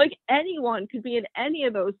like anyone could be in any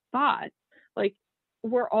of those spots. Like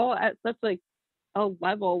we're all at such like a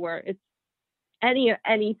level where it's any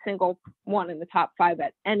single one in the top five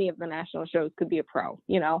at any of the national shows could be a pro.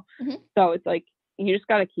 You know, Mhm. so it's like you just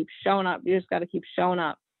got to keep showing up. You just got to keep showing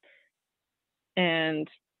up. And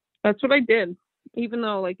that's what I did, even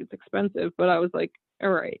though like it's expensive, but I was like, all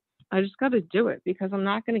right, I just got to do it because I'm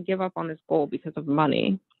not going to give up on this goal because of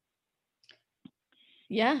money.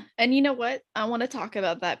 Yeah. And you know what? I want to talk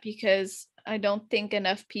about that because I don't think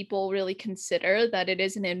enough people really consider that it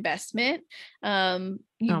is an investment. You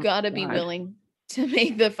Oh got to be my God. willing to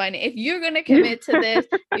make the if you're going to commit to this,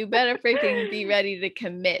 you better freaking be ready to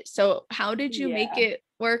commit. So, how did you make Yeah. it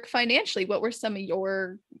work financially? What were some of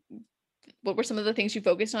the things you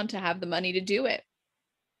focused on to have the money to do it?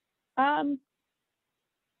 Um,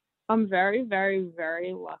 I'm very, very,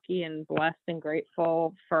 very lucky and blessed and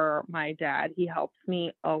grateful for my dad. He helps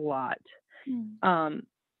me a lot. Mm. Um,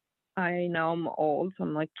 I know I'm old, so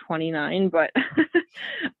I'm like 29, but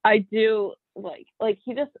I do like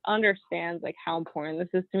he just understands like how important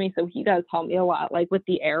this is to me. So he does help me a lot, like with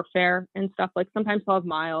the airfare and stuff. Like sometimes he'll have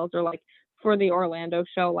miles, or like for the Orlando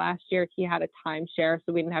show last year, he had a timeshare,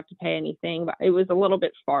 so we didn't have to pay anything, but it was a little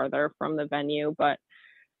bit farther from the venue. But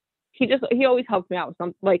he always helps me out with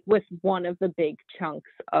some like with one of the big chunks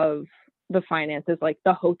of the finances, like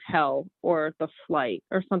the hotel or the flight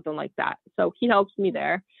or something like that. So he helps me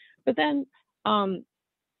there. But then um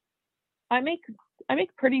I make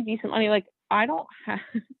pretty decent money. Like I don't have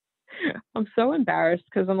I'm so embarrassed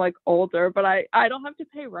because I'm like older, but I don't have to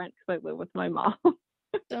pay rent because I live with my mom.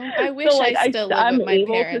 I So wish I like still live I'm with my able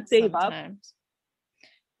to parents save up. sometimes.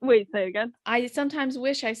 Wait, say it again. I sometimes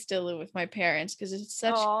wish I still live with my parents because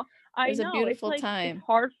Oh, it I was a know. It's beautiful like it's time.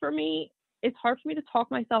 hard for me. It's hard for me to talk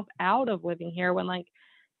myself out of living here when like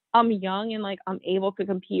I'm young and like I'm able to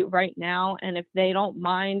compete right now. And if they don't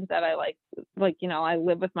mind that I you know, I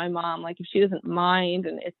live with my mom, like if she doesn't mind,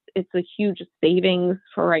 and it's a huge savings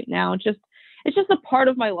for right now. It's just a part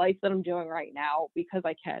of my life that I'm doing right now because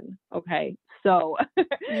I can. Okay. So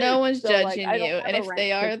No one's so like judging I you, don't have and a if rent they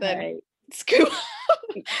to are, then pay. screw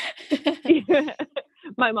up.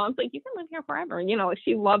 My mom's like, you can live here forever. And you know,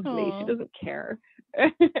 she loves me. She Aw. doesn't care.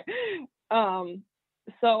 um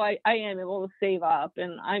so I am able to save up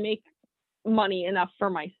and I make money enough for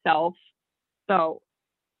myself. So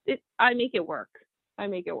I make it work. I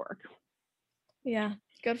make it work. Yeah,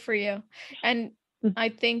 good for you. And I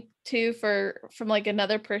think too, from like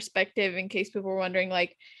another perspective, in case people were wondering,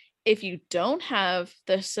 like if you don't have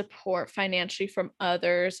the support financially from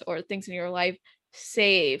others or things in your life,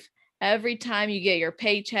 save every time you get your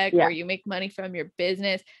paycheck or Yeah. you make money from your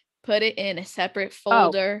business, put it in a separate Oh,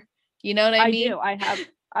 folder. You know what I I do. mean? I have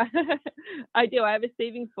I do. I have a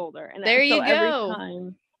savings folder, and There so you go.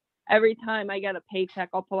 every time I get a paycheck,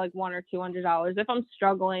 I'll put like $100 or $200. If I'm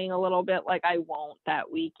struggling a little bit, like I won't that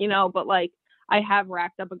week, you know, but like I have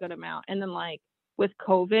racked up a good amount. And then like with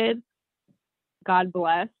COVID, God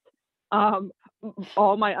bless, um,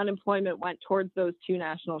 all my unemployment went towards those two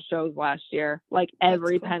national shows last year, like That's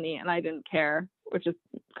every cool. penny, and I didn't care, which is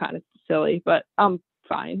kind of silly, but I'm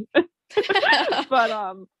fine.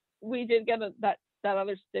 But we did get that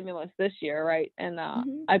other stimulus this year, right? And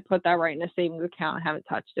Mhm. I put that right in a savings account. I haven't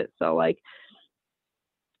touched it. So like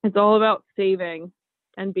it's all about saving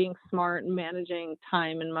and being smart and managing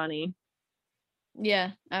time and money.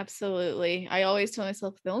 Yeah, absolutely. I always tell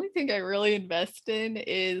myself the only thing I really invest in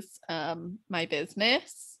is my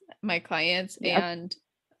business, my clients, Yep. and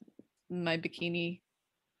my bikini.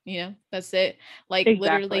 That's it. Like Exactly.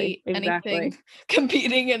 literally anything Exactly.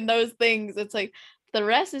 competing in those things. It's like the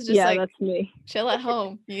rest is just Yeah, like that's me. chill at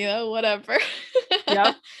home, whatever.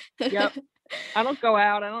 Yep. Yep. I don't go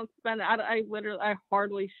out. I don't spend. I literally, I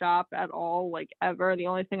hardly shop at all, like ever. The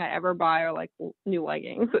only thing I ever buy are like new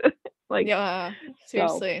leggings. Like, Yeah, so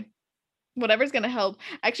seriously. Whatever's gonna help.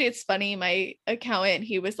 Actually, it's funny. My accountant,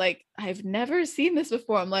 he was like, I've never seen this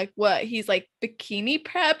before. I'm like, what? He's like, bikini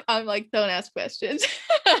prep. I'm like, don't ask questions.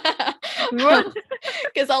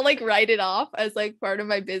 because I'll like write it off as like part of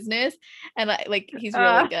my business, and I like he's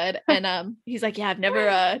really good, and he's like, yeah, I've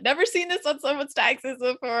never seen this on someone's taxes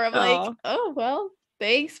before. I'm like, oh well,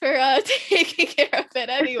 thanks for taking care of it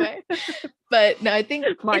anyway. But no, I think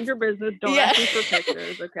mind your business. Don't ask me for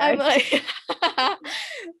pictures, okay? I'm like,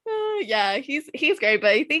 yeah, he's great, but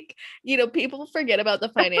I think people forget about the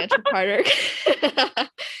financial part, or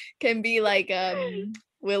can be like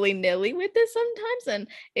willy-nilly with this sometimes, and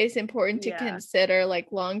it's important to consider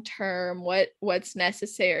like long term what's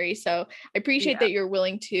necessary. So I appreciate that you're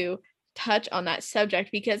willing to touch on that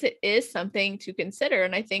subject, because it is something to consider,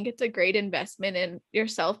 and I think it's a great investment in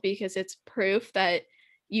yourself, because it's proof that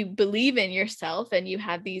you believe in yourself and you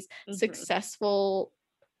had these successful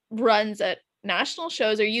runs at national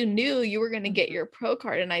shows, or you knew you were going to get your pro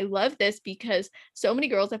card. And I love this because so many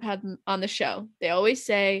girls I've had on the show, they always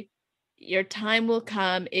say your time will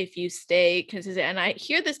come if you stay consistent. And I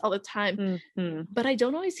hear this all the time, but I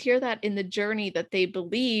don't always hear that in the journey that they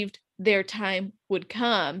believed their time would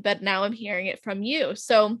come. But now I'm hearing it from you.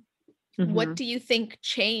 So what do you think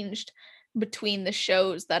changed between the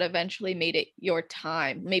shows that eventually made it your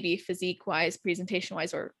time, maybe physique wise, presentation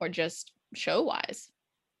wise, or just show wise?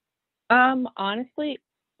 Honestly,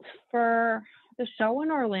 for the show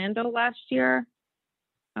in Orlando last year,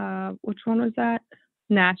 which one was that?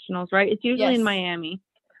 Nationals, right? It's usually in Miami.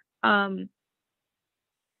 For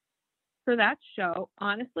that show,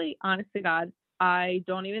 honestly, honest to God, I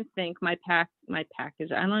don't even think my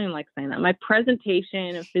package, I don't even like saying that, my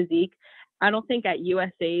presentation of physique, I don't think at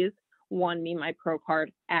USA's won me my pro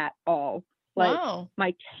card at all. Like,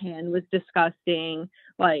 my tan was disgusting.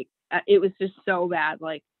 Like, it was just so bad.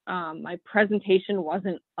 Like, my presentation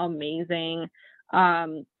wasn't amazing.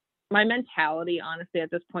 My mentality, honestly, at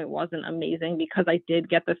this point wasn't amazing, because I did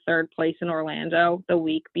get the 3rd place in Orlando the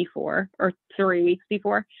week before, or 3 weeks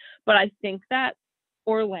before. But I think that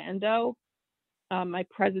Orlando, my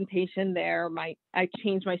presentation there, I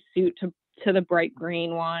changed my suit to the bright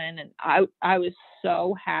green one, and I was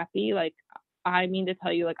so happy. Like, I mean to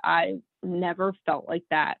tell you, like, I never felt like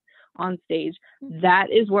that on stage. That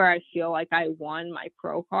is where I feel like I won my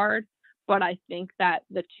pro card. But I think that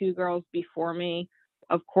the 2 girls before me,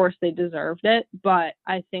 of course they deserved it, but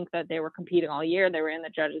I think that they were competing all year. They were in the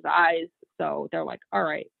judges' eyes, so they're like, all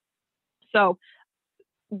right. So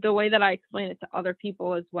the way that I explain it to other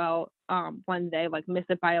people as well, when they like miss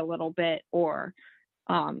it by a little bit, or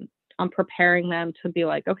I'm preparing them to be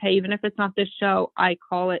like, okay, even if it's not this show, I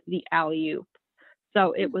call it the alley-oop.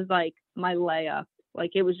 So it was like my layup.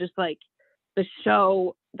 Like, it was just like the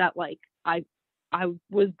show that like I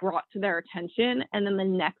was brought to their attention, and then the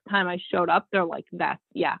next time I showed up, they're like, that's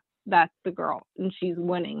the girl, and she's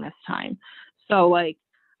winning this time. So like,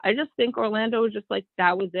 I just think Orlando was just like,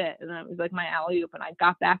 that was it, and that was like my alley-oop, and I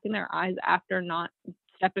got back in their eyes after not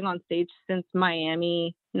stepping on stage since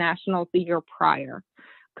Miami Nationals the year prior,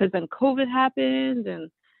 because then COVID happened,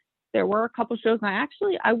 and there were a couple shows, and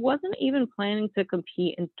I wasn't even planning to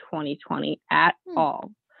compete in 2020 at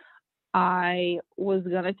all. I was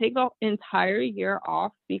going to take the entire year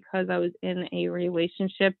off, because I was in a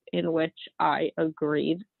relationship in which I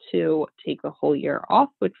agreed to take the whole year off,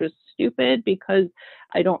 which was stupid, because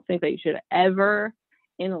I don't think that you should ever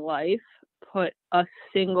in life put a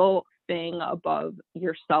single thing above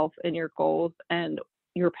yourself and your goals and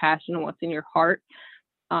your passion and what's in your heart.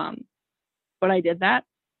 But I did that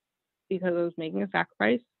because I was making a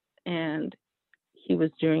sacrifice, and he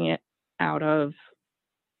was doing it out of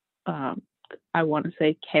I want to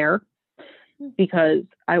say care, because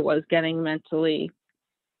I was getting mentally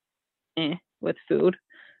with food.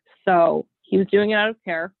 So he was doing it out of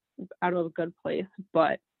care, out of a good place.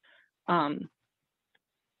 But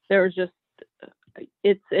there was just,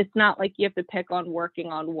 it's not like you have to pick on working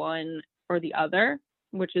on one or the other,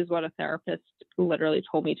 which is what a therapist literally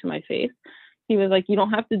told me to my face. He was like, you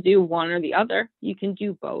don't have to do one or the other. You can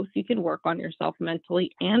do both. You can work on yourself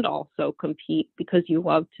mentally and also compete, because you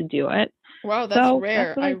love to do it. Wow, that's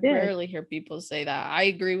rare. I rarely hear people say that. I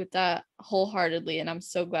agree with that wholeheartedly, and I'm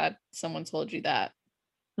so glad someone told you that.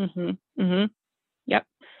 Yep.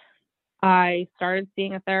 I started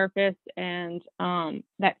seeing a therapist, and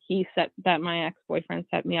that my ex-boyfriend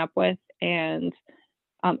set me up with, and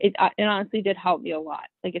it honestly did help me a lot.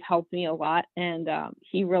 Like, it helped me a lot. And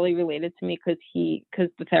he really related to me, because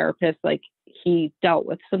the therapist, like, he dealt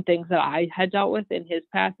with some things that I had dealt with in his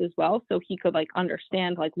past as well. So he could like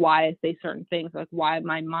understand like why I say certain things, like why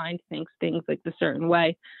my mind thinks things like the certain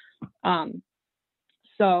way.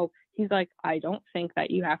 So he's like, I don't think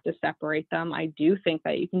that you have to separate them. I do think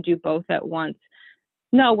that you can do both at once.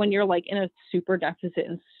 No, when you're like in a super deficit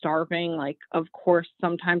and starving, like, of course,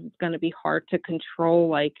 sometimes it's going to be hard to control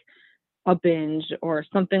like a binge or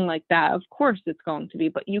something like that. Of course it's going to be,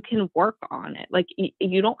 but you can work on it. Like,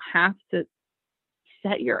 you don't have to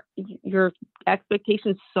set your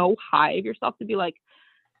expectations so high of yourself to be like,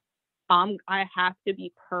 I have to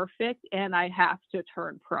be perfect and I have to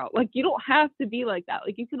turn pro. Like, you don't have to be like that.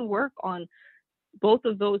 Like, you can work on both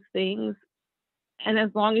of those things. And as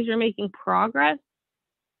long as you're making progress,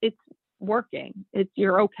 it's working.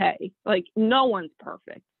 You're okay. Like, no one's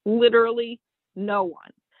perfect. Literally no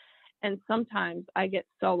one. And sometimes I get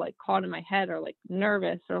so like caught in my head or like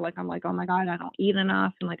nervous or like, I'm like, oh my God, I don't eat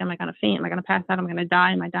enough. And like, am I going to faint? Am I going to pass out? Am I going to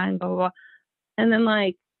die? Am I dying? Blah, blah, blah. And then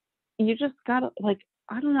like, you just gotta like,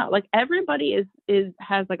 I don't know, like everybody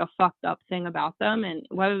has like a fucked up thing about them, and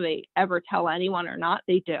whether they ever tell anyone or not,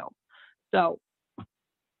 they do. So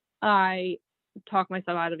I talk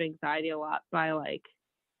myself out of anxiety a lot by like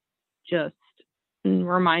just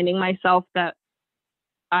reminding myself that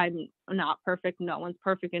I'm not perfect. No one's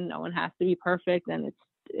perfect, and no one has to be perfect. And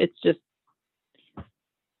it's just,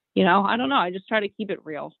 you know, I don't know. I just try to keep it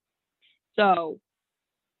real. So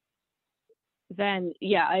then,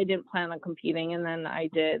 yeah, I didn't plan on competing, and then I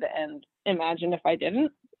did. And imagine if I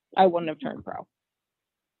didn't, I wouldn't have turned pro.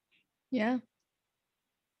 Yeah.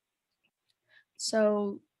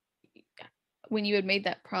 So when you had made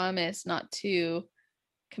that promise not to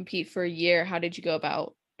compete for a year, how did you go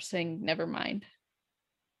about saying never mind?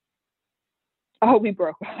 Oh, we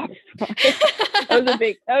broke up. That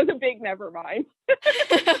was a big never mind.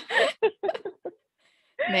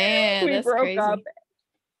 Man, that's crazy. Up.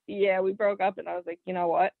 Yeah, we broke up, and I was like, you know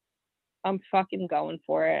what? I'm fucking going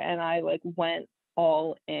for it. And I like went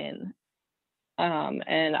all in.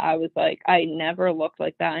 And I was like, I never looked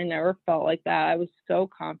like that. I never felt like that. I was so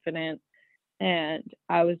confident. And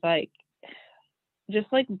I was like, just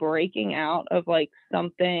like breaking out of like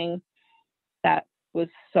something that was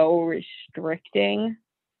so restricting,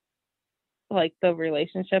 like the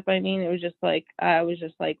relationship. I mean, it was just like, I was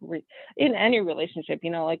just like in any relationship, you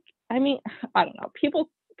know, like, I mean, I don't know, people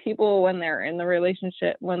when they're in a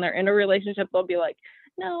relationship, they'll be like,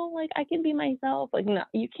 no, like I can be myself. Like, no,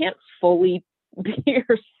 you can't fully be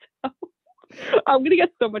yourself. I'm gonna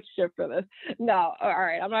get so much shit for this. No, all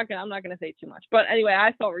right, I'm not gonna say too much. But anyway,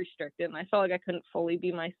 I felt restricted, and I felt like I couldn't fully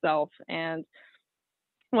be myself. And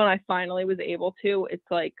when I finally was able to, it's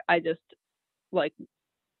like I just like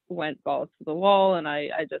went balls to the wall, and I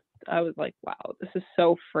was like, wow, this is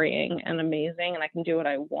so freeing and amazing, and I can do what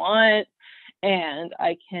I want, and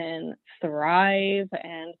I can thrive.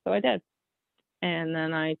 And so I did. And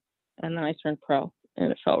then I turned pro,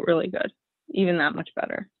 and it felt really good, even that much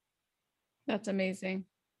better. That's amazing.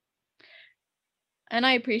 And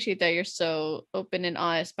I appreciate that you're so open and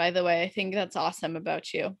honest, by the way. I think that's awesome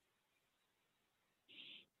about you.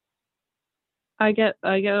 I get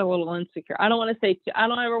a little insecure. I don't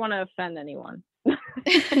ever want to offend anyone.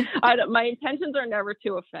 My intentions are never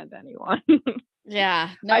to offend anyone. Yeah,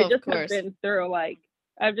 no, of course.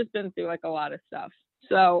 I've just been through like a lot of stuff.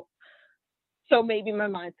 So maybe my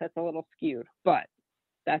mindset's a little skewed, but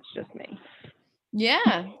that's just me.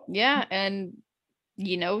 Yeah. And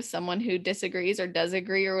you know, someone who disagrees or does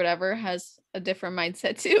agree or whatever has a different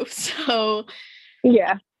mindset too. So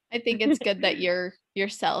yeah, I think it's good that you're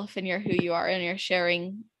yourself and you're who you are, and you're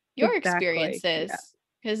sharing your experiences,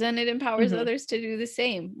 because then it empowers others to do the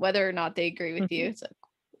same, whether or not they agree with you. It's like,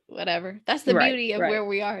 whatever. That's the beauty of where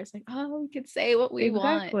we are. It's like, oh, we could say what we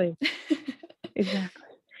want. Exactly.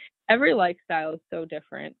 Every lifestyle is so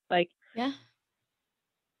different. Like, yeah,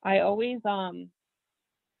 I always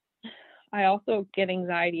I also get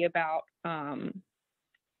anxiety about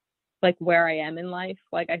like where I am in life.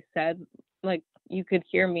 Like I said, like you could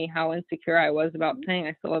hear me how insecure I was about saying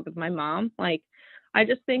I still live with my mom. Like, I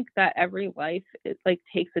just think that every life, it like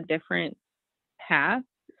takes a different path.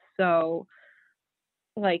 So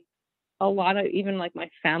like a lot of even like my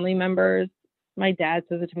family members, my dad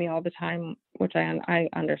says it to me all the time, which I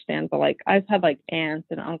understand, but like I've had like aunts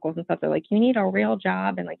and uncles and stuff. They're like, you need a real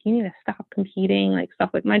job, and like you need to stop competing, like stuff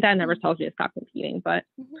like my dad never tells me to stop competing, but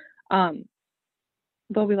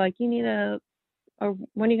they'll be like, you need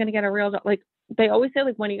when are you gonna get a real job? Like they always say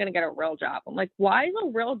like, when are you gonna get a real job? I'm like, why is a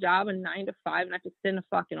real job a 9 to 5 and I have to sit in a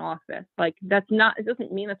fucking office? Like it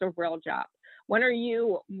doesn't mean it's a real job. What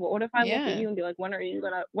if I look at you and be like, when are you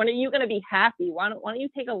gonna be happy? Why don't you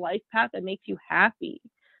take a life path that makes you happy?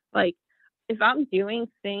 Like, if I'm doing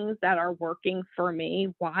things that are working for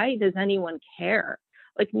me, why does anyone care?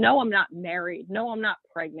 Like, no, I'm not married. No, I'm not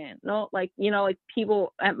pregnant. No, like, you know, like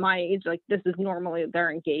people at my age, like this is normally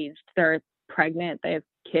they're engaged, they're pregnant, they have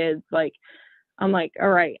kids. Like, I'm like, all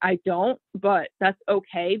right, I don't, but that's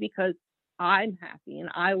okay because I'm happy and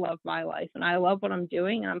I love my life and I love what I'm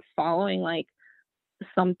doing and I'm following like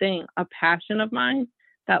something, a passion of mine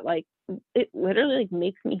that like, it literally like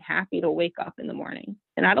makes me happy to wake up in the morning.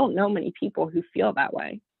 And I don't know many people who feel that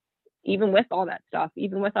way, even with all that stuff,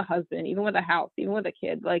 even with a husband, even with a house, even with a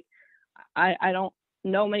kid. Like, I don't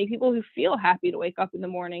know many people who feel happy to wake up in the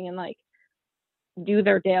morning and like do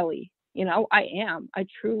their daily, you know. I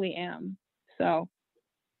truly am. So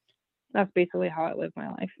that's basically how I live my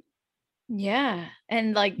life. Yeah.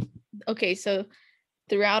 And like, okay, so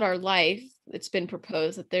throughout our life, it's been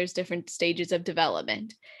proposed that there's different stages of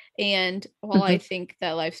development. And while I think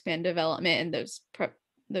that lifespan development and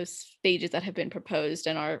those stages that have been proposed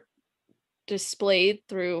and are displayed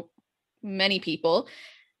through many people,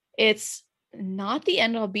 it's not the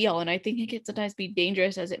end all be all. And I think it can sometimes be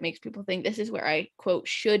dangerous as it makes people think this is where I quote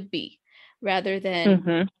should be, rather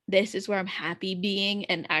than this is where I'm happy being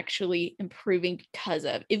and actually improving because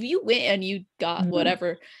of. If you went and you got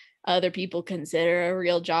whatever other people consider a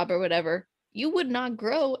real job or whatever, you would not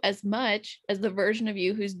grow as much as the version of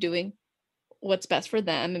you who's doing what's best for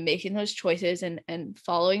them and making those choices and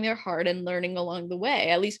following their heart and learning along the way.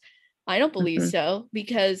 At least I don't believe so,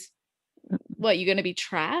 because what, you're going to be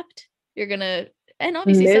trapped? You're going to, and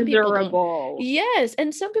obviously miserable. some people don't. Yes.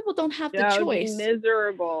 And some people don't have the choice.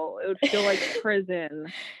 Miserable. It would feel like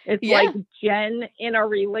prison. It's like Jen in a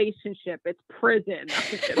relationship. It's prison.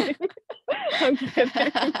 I'm kidding.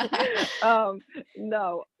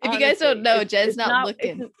 No. If honestly, you guys don't know, Jen's not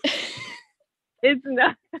looking. It's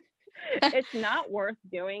not. It's not worth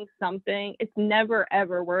doing something. It's never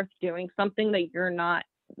ever worth doing something that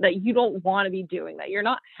you don't want to be doing, that you're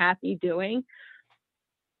not happy doing,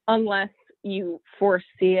 unless you foresee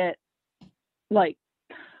it. Like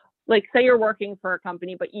say you're working for a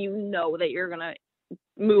company, but you know that you're going to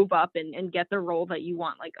move up and get the role that you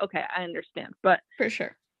want. Like, okay, I understand, but for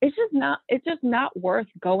sure. It's just not worth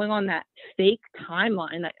going on that fake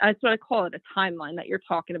timeline. That's what I call it, a timeline that you're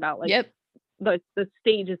talking about. Like, the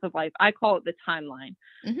stages of life. I call it the timeline,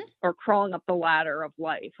 or crawling up the ladder of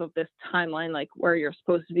life, of this timeline, like where you're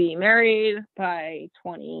supposed to be married by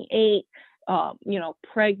 28,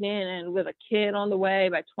 pregnant and with a kid on the way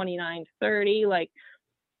by 29, 30, like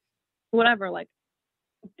whatever, like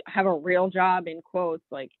have a real job in quotes.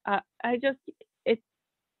 Like,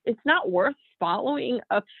 it's not worth following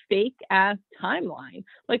a fake ass timeline.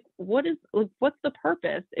 Like, what's the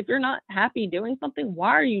purpose? If you're not happy doing something, why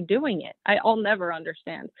are you doing it? I'll never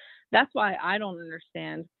understand. That's why I don't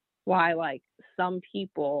understand why, like, some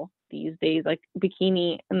people these days, like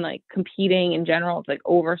bikini and like competing in general, it's like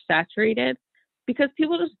oversaturated, because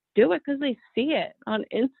people just do it because they see it on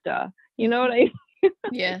Insta. You know what I mean?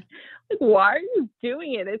 Yeah. Like, why are you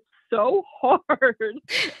doing it? It's so hard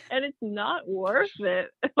and it's not worth it.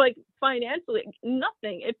 Like, financially,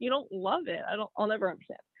 nothing. If you don't love it, I'll never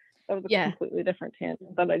understand. That was a completely different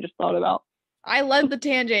tangent that I just thought about. I love the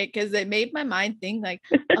tangent because it made my mind think like,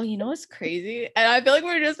 oh, you know what's crazy? And I feel like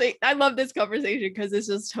we're just like, I love this conversation because it's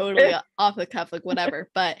just totally off the cuff, like whatever.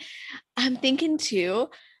 But I'm thinking too,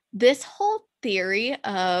 this whole theory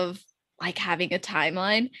of like having a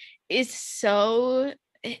timeline is so,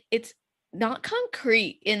 it's not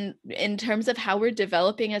concrete in terms of how we're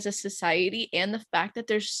developing as a society, and the fact that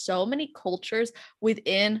there's so many cultures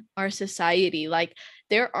within our society. Like,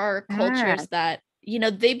 there are cultures that,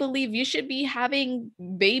 they believe you should be having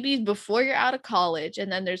babies before you're out of college, and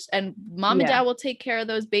then and mom and dad will take care of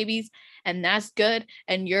those babies, and that's good,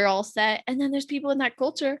 and you're all set. And then there's people in that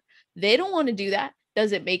culture, they don't want to do that.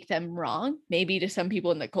 Does it make them wrong? Maybe to some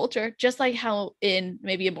people in the culture, just like how in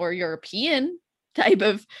maybe a more European type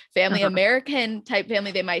of family, American type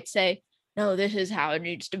family, they might say, no, this is how it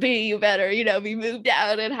needs to be. You better, be moved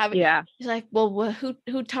out and have it. Yeah. It's like, well,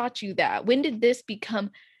 who taught you that? When did this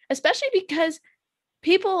become, especially because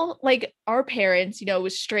people like our parents, it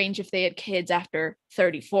was strange if they had kids after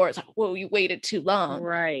 34. It's like, whoa, you waited too long.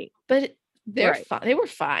 Right. But they're fine. They were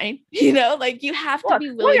fine. Like, you have to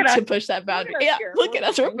be willing to push that boundary. Look at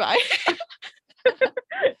us. We're fine.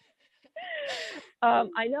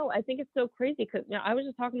 I know. I think it's so crazy because I was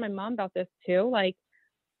just talking to my mom about this too, like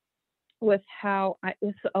with how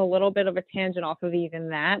it's a little bit of a tangent off of even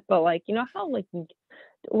that, but like, how like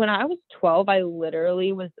when I was 12, I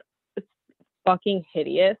literally was fucking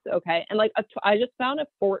hideous. Okay. And like, I just found a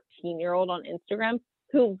 14-year-old on Instagram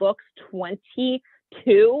who looks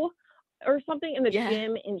 22 or something in the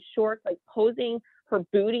gym in shorts, like posing her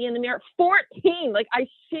booty in the mirror. 14. Like, I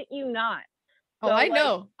shit you not. So, I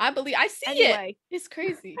know. I believe. I see it. It's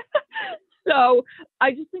crazy. So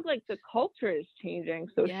I just think like the culture is changing.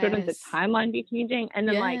 So shouldn't the timeline be changing? And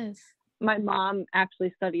then like my mom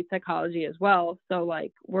actually studied psychology as well, so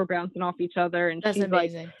like we're bouncing off each other, and That's she's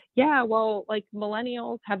amazing. like, yeah, well, like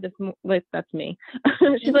millennials have this, like, that's me.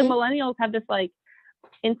 She's like, millennials have this like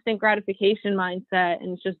instant gratification mindset,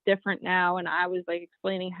 and it's just different now. And I was like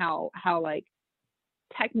explaining how like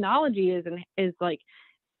technology is like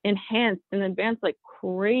enhanced and advanced like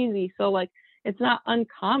crazy, so like it's not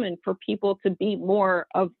uncommon for people to be more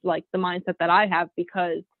of like the mindset that I have,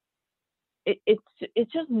 because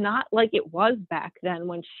it's just not like it was back then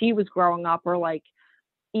when she was growing up, or like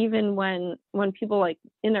even when people like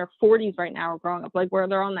in their 40s right now are growing up, like where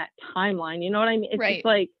they're on that timeline, you know what I mean? It's just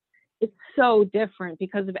like, it's so different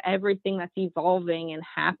because of everything that's evolving and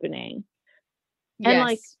happening. And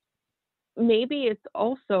like maybe it's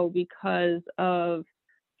also because of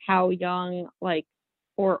how young like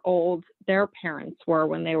or old their parents were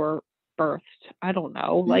when they were birthed. I don't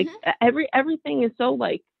know. Like everything is so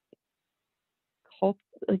like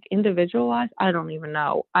individualized. I don't even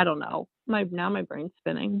know. I don't know. My brain's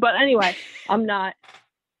spinning. But anyway, I'm not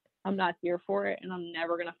here for it, and I'm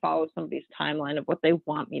never gonna follow somebody's timeline of what they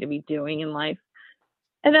want me to be doing in life.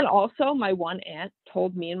 And then also my one aunt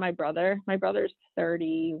told me and my brother's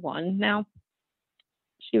 31 now.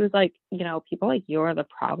 She was like, you know, people like you are the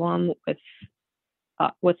problem with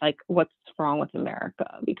like what's wrong with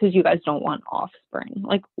America, because you guys don't want offspring.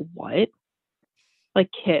 Like, what? Like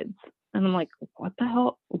kids. And I'm like, what the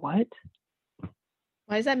hell? What?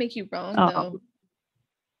 Why does that make you wrong though?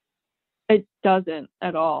 It doesn't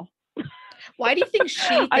at all. Why do you think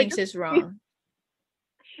she thinks is wrong?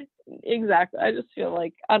 Exactly. I just feel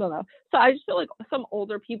like, I don't know. So I just feel like some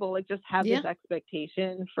older people like just have this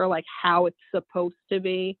expectation for like how it's supposed to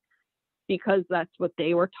be, because that's what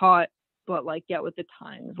they were taught. But like, get with the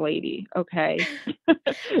times, lady. Okay.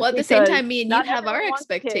 Well, at the same time, me and you have our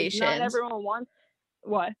expectations. Not everyone wants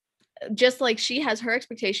what? Just like she has her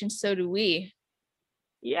expectations, so do we.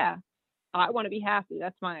 Yeah. I want to be happy.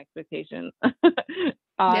 That's my expectation.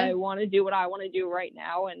 I want to do what I want to do right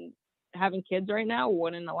now, and having kids right now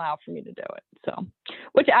wouldn't allow for me to do it. So,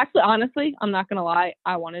 which actually, honestly, I'm not going to lie,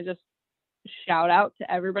 I want to just shout out to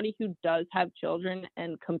everybody who does have children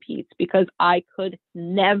and competes, because I could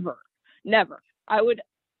never. I would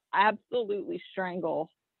absolutely strangle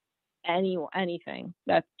anything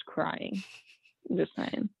that's crying. I'm just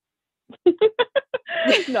saying.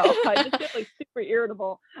 No, I just get like super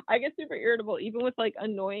irritable. I get super irritable even with like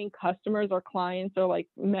annoying customers or clients or like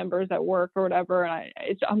members at work or whatever. And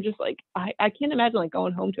I'm just like, I can't imagine like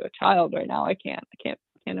going home to a child right now. I can't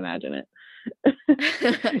imagine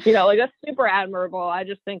it. You know, like that's super admirable. I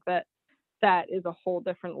just think that is a whole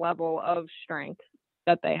different level of strength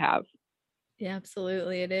that they have. Yeah,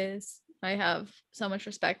 absolutely. It is. I have so much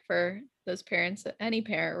respect for those parents, any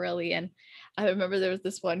parent really. And I remember there was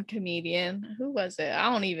this one comedian. Who was it?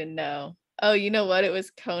 I don't even know. Oh, you know what? It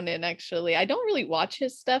was Conan, actually. I don't really watch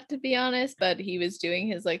his stuff, to be honest, but he was doing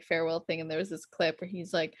his like farewell thing. And there was this clip where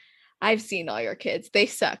he's like, I've seen all your kids. They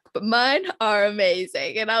suck, but mine are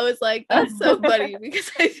amazing. And I was like, that's so funny,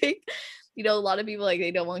 because I think, you know, a lot of people like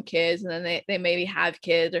they don't want kids, and then they maybe have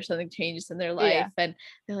kids or something changes in their life, and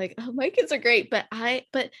they're like, oh, my kids are great. But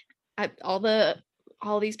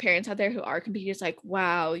all these parents out there who are competing, it's like,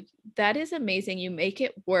 wow, that is amazing. You make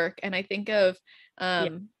it work. And I think of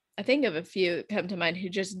a few come to mind who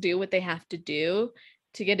just do what they have to do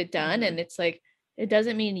to get it done. And it's like, it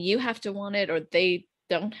doesn't mean you have to want it, or they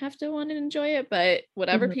don't have to want to enjoy it, but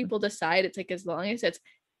whatever people decide, it's like, as long as it's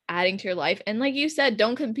adding to your life. And like you said,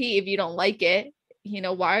 don't compete if you don't like it. You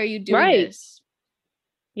know, why are you doing this?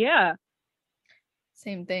 Yeah.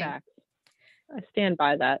 Same thing. Fact. I stand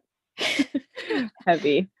by that.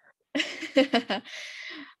 Heavy.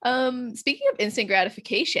 Speaking of instant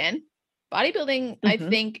gratification, bodybuilding, I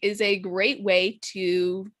think, is a great way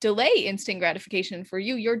to delay instant gratification for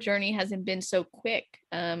you. Your journey hasn't been so quick,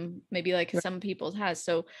 maybe like some people's has.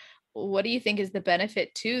 So what do you think is the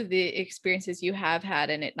benefit to the experiences you have had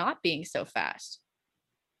and it not being so fast?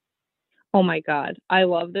 Oh my God. I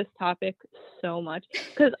love this topic so much,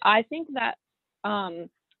 because I think that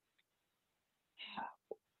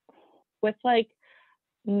with like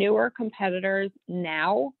newer competitors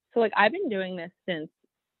now, so like I've been doing this since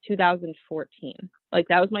 2014. Like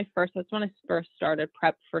that's when I first started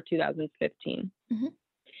prep for 2015.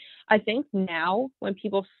 I think now when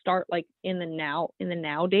people start like in the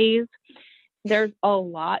nowadays, there's a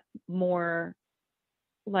lot more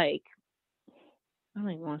like, I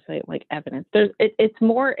don't even want to say like evidence. It's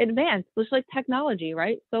more advanced. It's like technology,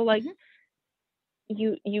 right? So like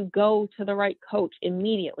you go to the right coach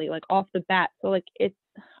immediately, like off the bat. So like it's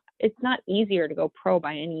not easier to go pro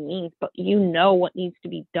by any means, but you know what needs to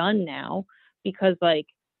be done now, because like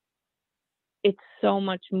it's so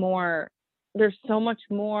much more, there's so much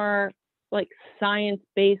more like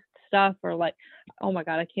science-based stuff, or like, oh my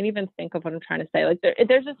God, I can't even think of what I'm trying to say. Like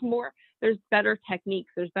there's just more, there's better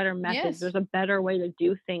techniques, there's better methods, there's a better way to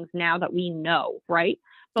do things now that we know, right?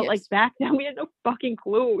 But like back then we had no fucking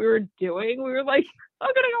clue what we were doing. We were like,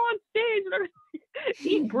 I'm gonna go on stage and I'm gonna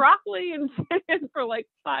eat broccoli and chicken for like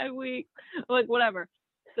 5 weeks, like whatever.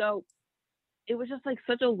 So it was just like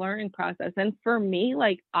such a learning process. And for me,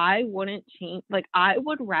 like I wouldn't change, like I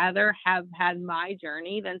would rather have had my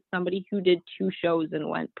journey than somebody who did 2 shows and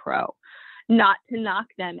went pro. Not to knock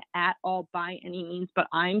them at all by any means, but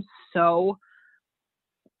I'm so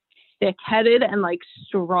thick-headed and like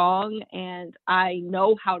strong, and I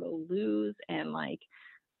know how to lose, and like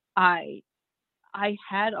I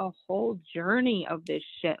had a whole journey of this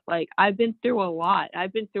shit. Like I've been through a lot.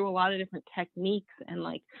 I've been through a lot of different techniques, and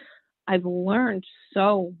like I've learned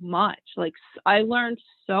so much. Like I learned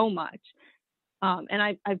so much. And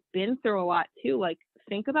I've been through a lot too. Like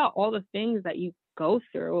think about all the things that you go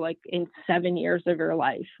through like in 7 years of your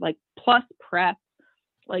life, like plus prep,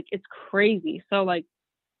 like it's crazy. So like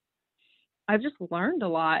I've just learned a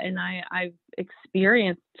lot, and I've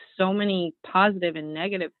experienced so many positive and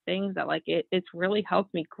negative things that like it's really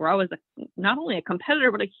helped me grow as a, not only a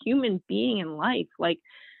competitor, but a human being in life. Like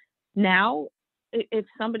now, if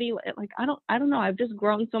somebody like, I don't know, I've just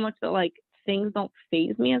grown so much that like things don't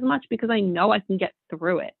faze me as much because I know I can get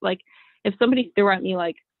through it. Like if somebody threw at me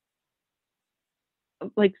like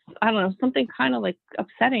I don't know, something kind of like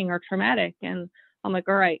upsetting or traumatic, and I'm like,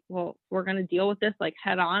 all right, well, we're going to deal with this like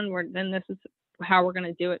head on. Then this is how we're going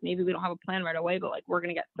to do it. Maybe we don't have a plan right away, but like, we're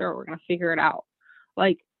going to get through it. We're going to figure it out.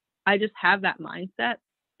 Like, I just have that mindset.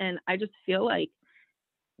 And I just feel like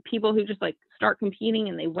people who just like start competing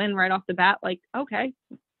and they win right off the bat, like, okay,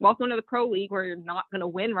 welcome to the pro league where you're not going to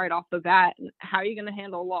win right off the bat. And how are you going to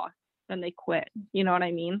handle a loss? Then they quit. You know what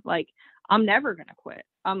I mean? Like, I'm never going to quit.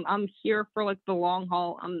 I'm here for like the long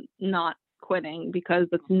haul. I'm not quitting because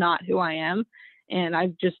that's not who I am. And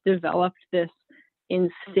I've just developed this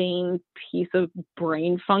insane piece of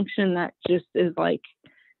brain function that just is like,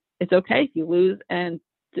 it's okay if you lose. And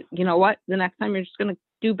you know what? The next time you're just going to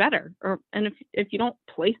do better. And if you don't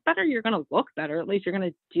place better, you're going to look better. At least you're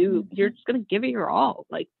going to do, you're just going to give it your all,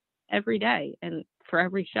 like every day and for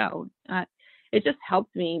every show. It just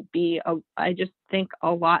helped me be, I just think,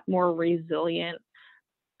 a lot more resilient,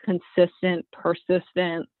 consistent,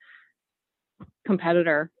 persistent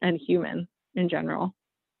competitor and human in general.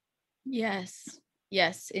 Yes,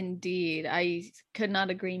 indeed. I could not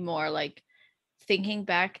agree more. Like thinking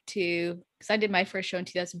back to, because I did my first show in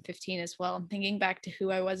 2015 as well, and thinking back to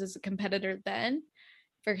who I was as a competitor then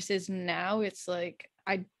versus now, it's like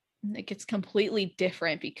it's completely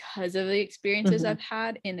different because of the experiences I've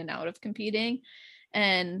had in and out of competing.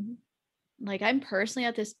 And like I'm personally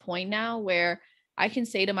at this point now where I can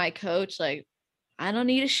say to my coach, like, I don't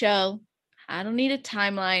need a show, I don't need a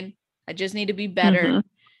timeline, I just need to be better.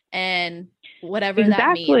 And whatever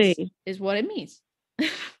that means is what it means.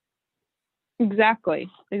 Exactly.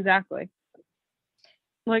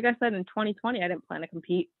 Like I said, in 2020, I didn't plan to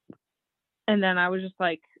compete. And then I was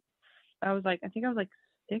like, I think I was like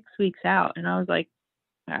 6 weeks out, and I was like,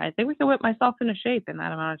 I think we can whip myself into shape in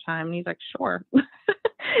that amount of time. And he's like, sure.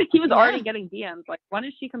 He was already getting DMs like, when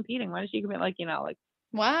is she competing? When is she competing? Like, you know, like,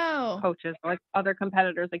 wow, coaches, like other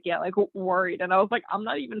competitors, like, yeah, like worried. And I was like, I'm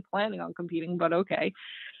not even planning on competing, but okay.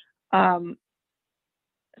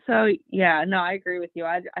 So yeah, no, I agree with you.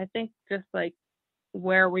 I think just like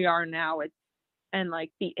where we are now, and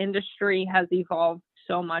like the industry has evolved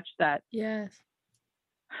so much that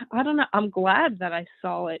I don't know. I'm glad that I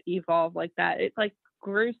saw it evolve like that. It like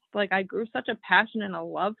grew, like I grew such a passion and a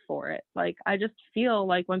love for it. Like I just feel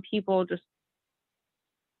like when people just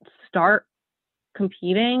start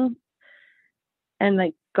competing and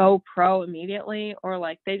like go pro immediately, or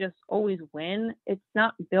like they just always win, it's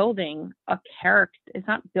not building a character. It's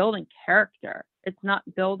not building character. It's not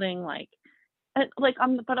building like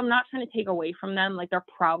I'm not trying to take away from them. Like they're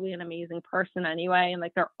probably an amazing person anyway, and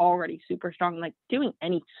like they're already super strong. Like doing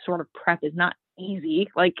any sort of prep is not easy.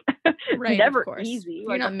 Like right, never easy.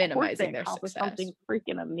 You're like, not minimizing their success. Something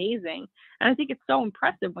freaking amazing, and I think it's so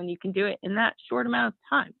impressive when you can do it in that short amount of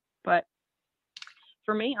time. But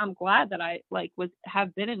for me, I'm glad that I like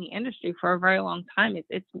have been in the industry for a very long time.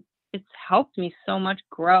 It's helped me so much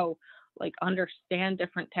grow, like understand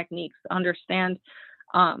different techniques, understand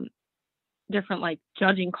different like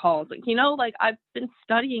judging calls. Like, you know, like I've been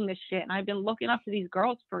studying this shit and I've been looking up to these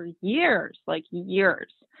girls for years, like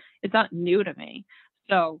years. It's not new to me.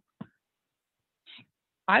 So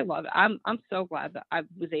I love it. I'm so glad that I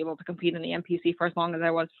was able to compete in the NPC for as long as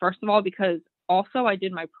I was. First of all, because also I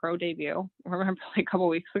did my pro debut. Remember, like a couple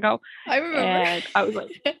weeks ago. I remember. And I was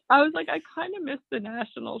like, I kind of missed the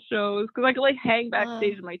national shows because I could like hang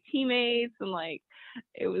backstage with my teammates and like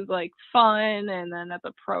it was like fun. And then at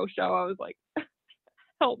the pro show, I was like,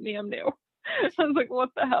 help me, I'm new. I was like, what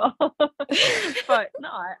the hell? But no,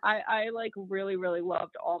 I like really, really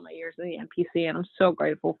loved all my years in the NPC, and I'm so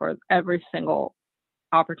grateful for every single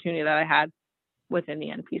opportunity that I had within the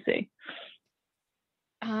NPC.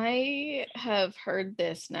 I have heard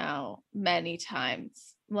this now many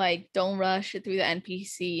times. Like, don't rush it through the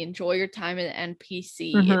NPC. Enjoy your time in the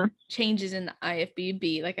NPC. It changes in the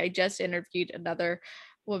IFBB. Like, I just interviewed another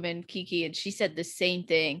woman, Kiki, and she said the same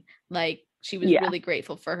thing. Like, she was really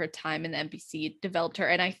grateful for her time in the NPC. It developed her.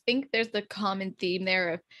 And I think there's the common theme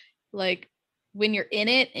there of like when you're in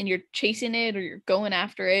it and you're chasing it or you're going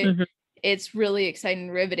after it, it's really exciting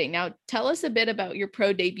and riveting. Now, tell us a bit about your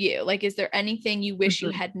pro debut. Like, is there anything you wish you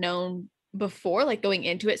had known before, like going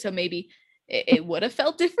into it, so maybe it would have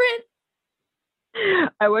felt different?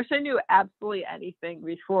 I wish I knew absolutely anything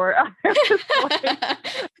before.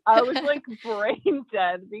 I was like brain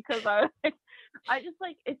dead because I just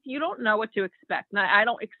like, if you don't know what to expect, and I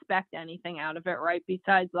don't expect anything out of it, right?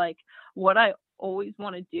 Besides like what I always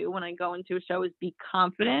want to do when I go into a show is be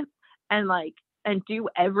confident and like, and do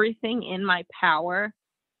everything in my power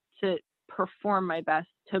to perform my best,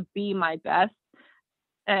 to be my best.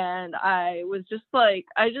 And I was just like,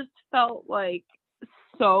 I just felt like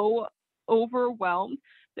so overwhelmed.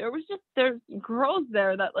 There's girls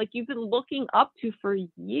there that like you've been looking up to for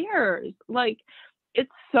years. Like,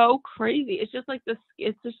 it's so crazy. It's just like this,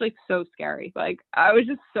 it's just like so scary. Like, I was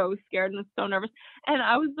just so scared and so nervous. And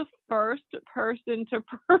I was the first person to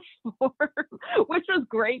perform, which was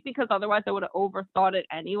great because otherwise I would have overthought it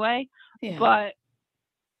anyway. Yeah. But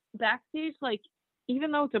backstage, like,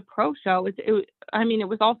 even though it's a pro show, it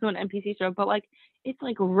was also an NPC show, but like, it's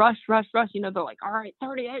like rush. You know, they're like, all right,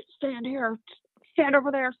 38, stand here, stand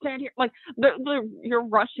over there, stand here. Like, you're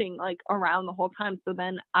rushing like around the whole time. So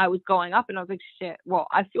then I was going up and I was like, shit, well,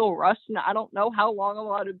 I feel rushed and I don't know how long I'm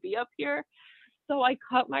allowed to be up here. So I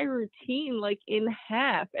cut my routine like in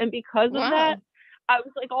half. And because of that, I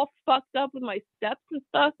was like all fucked up with my steps and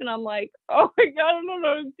stuff. And I'm like, oh my God, I don't know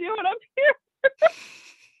what I'm doing up here.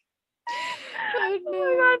 Oh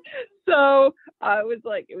my God. So I was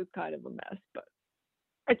like, it was kind of a mess, but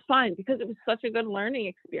it's fine because it was such a good learning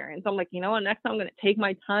experience. I'm like, you know what, next time I'm going to take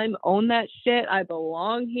my time, own that shit. I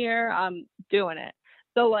belong here. I'm doing it.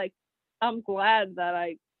 So like, I'm glad that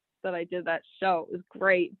I did that show. It was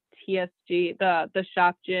great. TSG, the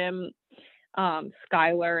shop gym,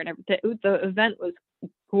 Skylar and everything. The event was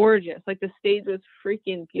gorgeous. Like, the stage was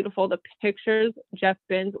freaking beautiful. The pictures, Jeff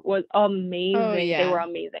Binns was amazing. Oh, yeah. They were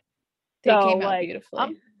amazing. They came out beautifully.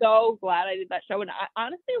 I'm so glad I did that show, and I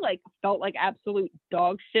honestly like felt like absolute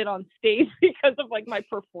dog shit on stage because of like my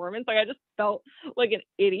performance. Like, I just felt like an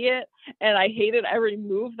idiot, and I hated every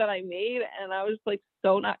move that I made, and I was like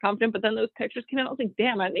so not confident. But then those pictures came out, I was like,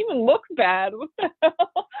 damn, I didn't even look bad. What the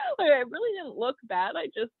hell? Like, I really didn't look bad. I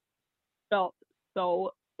just felt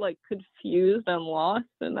so like confused and lost,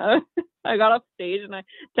 and I got off stage and I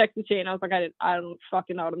texted Shane. I was like, I don't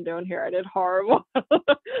fucking know what I'm doing here. I did horrible.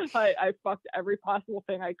 I fucked every possible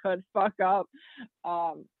thing I could fuck up.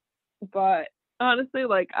 But honestly,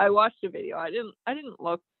 like, I watched a video. I didn't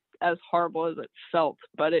look as horrible as it felt,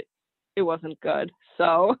 but it wasn't good.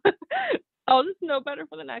 So I'll just know better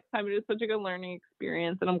for the next time. It was such a good learning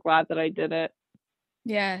experience, and I'm glad that I did it.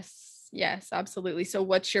 Yes, absolutely. So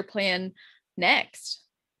what's your plan next?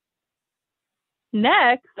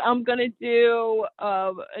 Next, I'm going to do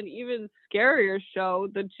an even scarier show,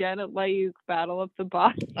 the Jenn at Layuk Battle of the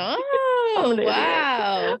Body. Oh,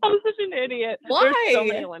 wow. I'm such an idiot. Why? There's so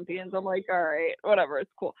many Olympians. I'm like, all right, whatever.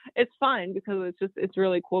 It's cool. It's fine because it's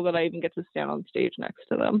really cool that I even get to stand on stage next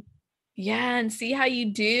to them. Yeah, and see how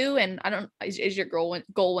you do. And is your goal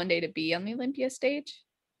one day to be on the Olympia stage?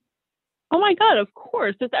 Oh my God, of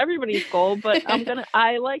course. It's everybody's goal, but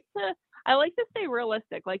I like to stay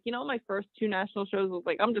realistic. Like, you know, my first 2 national shows was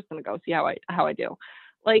like, I'm just gonna go see how I do.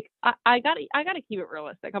 Like, I gotta keep it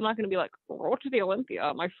realistic. I'm not gonna be like, go to the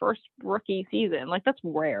Olympia my first rookie season. Like, that's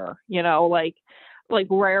rare, you know, like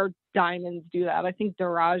rare diamonds do that. I think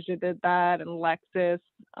Daraja did that, and Lexus.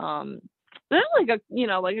 Then like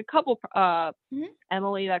a couple.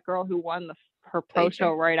 Emily, that girl who won her pro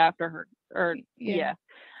show right after her.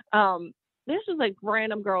 There's just like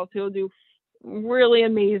random girls who'll do really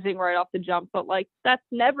amazing right off the jump, but like, that's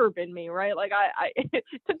never been me, right? Like, I it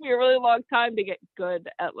took me a really long time to get good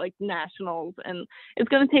at like nationals, and it's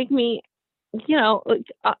gonna take me, you know, like,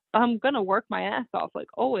 I'm gonna work my ass off like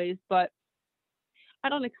always, but I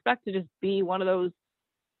don't expect to just be one of those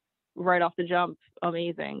right off the jump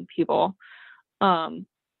amazing people.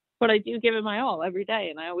 But I do give it my all every day,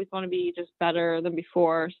 and I always want to be just better than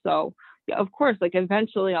before. So yeah, of course, like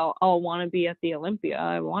eventually I'll want to be at the Olympia.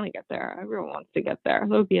 I want to get there. Everyone wants to get there.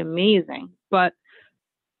 That would be amazing. But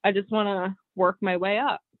I just want to work my way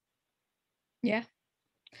up. Yeah.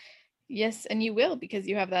 Yes, and you will, because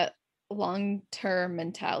you have that long-term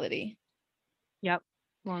mentality. Yep.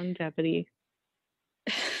 Longevity.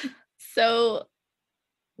 So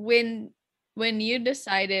when you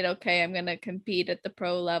decided, okay, I'm going to compete at the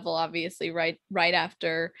pro level, obviously right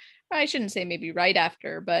after, I shouldn't say maybe right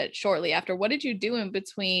after, but shortly after, what did you do in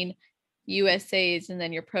between USA's and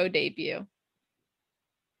then your pro debut?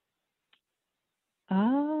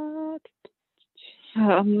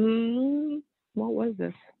 What was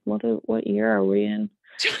this? What year are we in?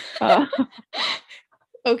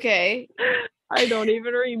 Okay. I don't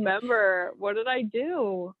even remember. What did I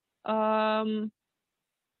do?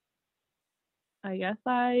 I guess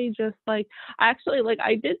I just like, actually, like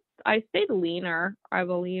I stayed leaner, I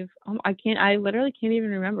believe. I literally can't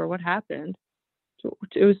even remember what happened.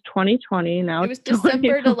 It was 2020. Now it was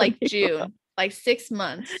December to like June, like 6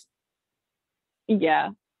 months. Yeah.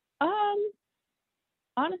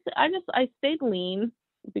 Honestly, I stayed lean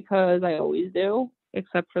because I always do,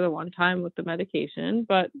 except for the one time with the medication.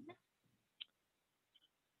 But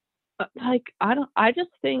like, I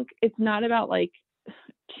just think it's not about like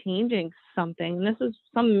changing something. And this is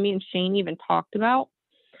something me and Shane even talked about.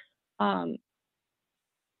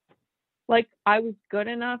 Like I was good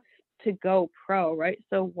enough to go pro, right?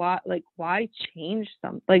 So why change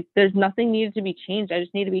something? Like there's nothing needed to be changed. I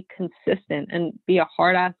just need to be consistent and be a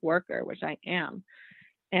hard ass worker, which I am.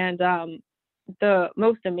 And the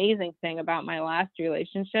most amazing thing about my last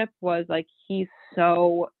relationship was like he's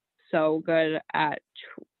so good at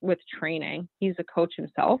with training. He's a coach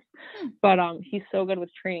himself, but he's so good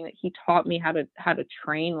with training that he taught me how to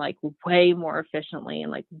train like way more efficiently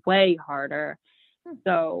and like way harder.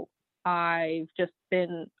 So I've just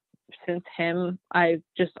been, since him, I've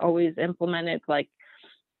just always implemented like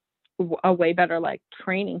a way better like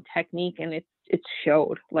training technique, and it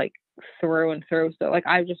showed like through and through. So like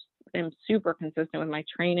I just am super consistent with my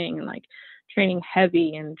training and like training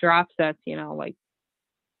heavy and drop sets, you know, like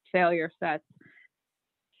failure sets.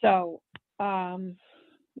 So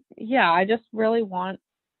yeah, I just really want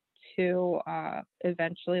to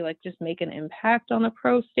eventually like just make an impact on the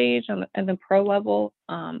pro stage and the pro level.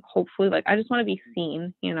 Hopefully, like I just want to be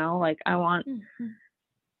seen, you know, like I want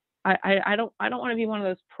I don't want to be one of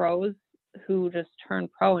those pros who just turn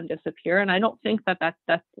pro and disappear. And I don't think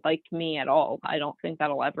that's like me at all. I don't think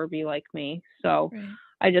that'll ever be like me. So right.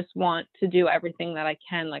 I just want to do everything that I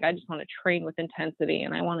can. Like I just want to train with intensity,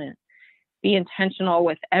 and I want to be intentional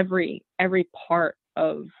with every part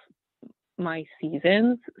of my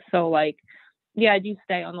seasons. So like, yeah, I do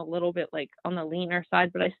stay on a little bit like on the leaner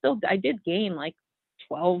side, but I did gain like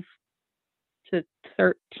 12 to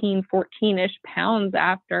 13, 14-ish pounds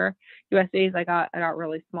after USA's. I got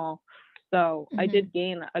really small. So I did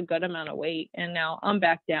gain a good amount of weight, and now I'm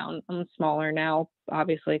back down. I'm smaller now,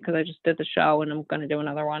 obviously, because I just did the show and I'm going to do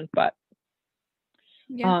another one. But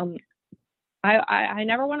yeah. I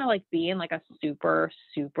never want to like be in like a super,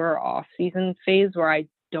 super off season phase where I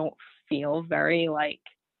don't feel very like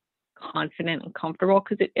confident and comfortable,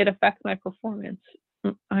 because it affects my performance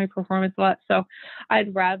a lot. So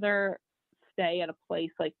I'd rather stay at a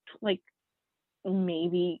place like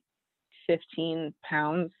maybe 15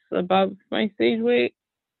 pounds above my stage weight,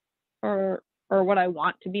 or what I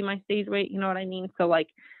want to be my stage weight, you know what I mean? So like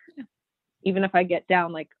even if I get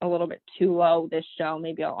down like a little bit too low this show,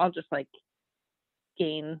 maybe I'll just like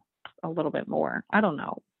gain a little bit more. I don't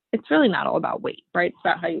know. It's really not all about weight, right? It's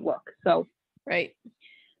about how you look. So right,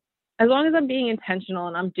 as long as I'm being intentional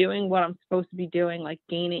and I'm doing what I'm supposed to be doing, like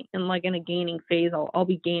gaining, and like in a gaining phase, I'll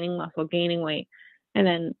be gaining muscle, gaining weight, and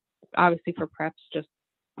then obviously for preps, just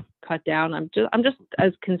cut down. I'm just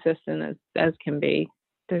as consistent as can be.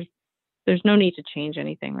 There's no need to change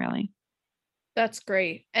anything really. That's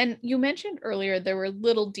great. And you mentioned earlier there were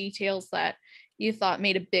little details that you thought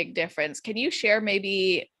made a big difference. Can you share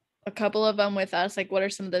maybe a couple of them with us? Like what are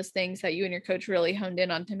some of those things that you and your coach really honed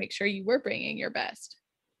in on to make sure you were bringing your best?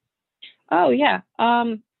 Oh yeah.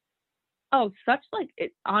 Such like,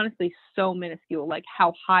 it honestly so minuscule, like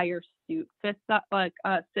how high your suit sits up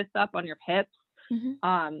on your hips,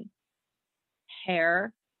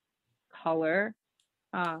 hair color,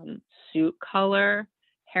 suit color,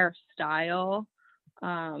 hairstyle.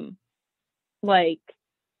 Like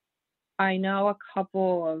I know a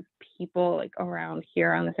couple of people like around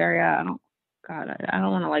here on this area. God, I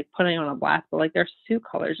don't want to like put anyone on blast, but like their suit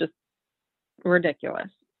color is just ridiculous.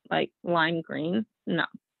 Like lime green, no.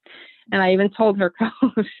 And I even told her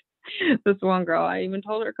coach, this one girl, I even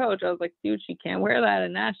told her coach, I was like, dude, she can't wear that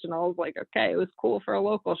at nationals. Like, okay, it was cool for a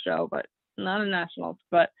local show, but not a nationals.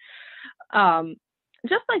 But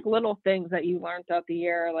just like little things that you learn throughout the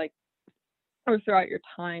year, like, or throughout your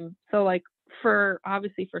time. So like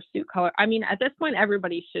obviously for suit color, I mean, at this point,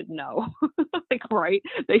 everybody should know, like, right?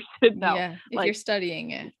 They should know. Yeah, if like, you're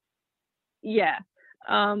studying it. Yeah.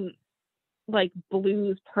 Like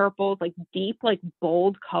blues, purples, like deep, like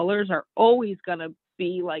bold colors are always going to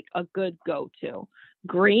be like a good go-to.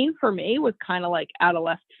 Green for me was kind of like out of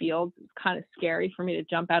left field. It's kind of scary for me to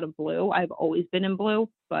jump out of blue. I've always been in blue,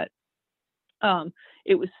 but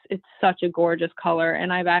it's such a gorgeous color.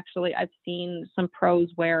 And I've seen some pros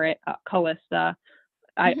wear it, Callista.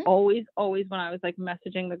 I always, when I was like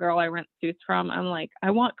messaging the girl I rent suits from, I'm like,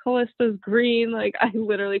 I want Callista's green. Like I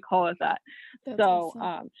literally call it that. That's so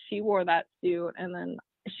awesome. She wore that suit, and then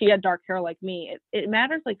she had dark hair like me. It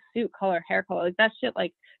matters, like suit color, hair color, like that shit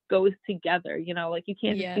like goes together, you know, like you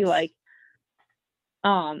can't just be like,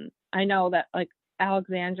 I know that like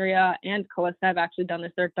Alexandria and Callista have actually done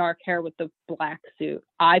this. Their dark hair with the black suit.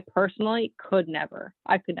 I personally could never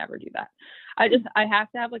do that. I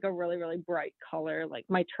have to have like a really, really bright color. Like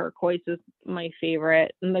my turquoise is my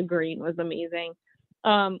favorite, and the green was amazing.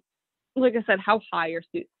 Like I said, how high your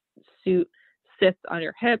suit sits on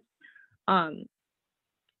your hips.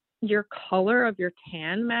 Your color of your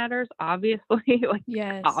tan matters, obviously, like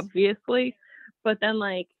obviously, but then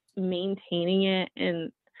like maintaining it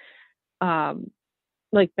and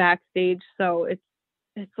like backstage. So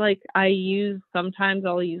it's like sometimes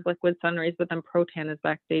I'll use liquid sun rays, but then Pro Tan is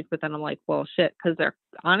backstage. But then I'm like, well, shit, because they're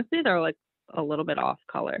like a little bit off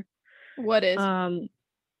color. What is?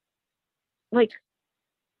 Like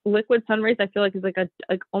liquid sun rays, I feel like is like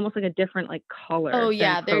almost like a different like color. Oh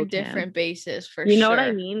yeah, they're different bases for sure. You know what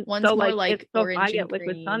I mean? One's so more like orange. If I get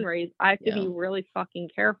liquid sun rays, I have to be really fucking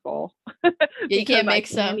careful. You can't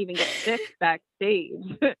mix them. I can't even get fixed backstage.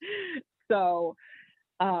 So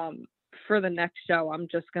for the next show, I'm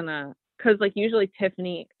just gonna, because like usually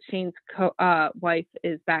Tiffany, Shane's wife,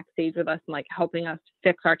 is backstage with us and like helping us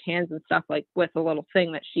fix our tans and stuff, like with a little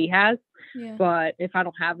thing that she has. Yeah. But if I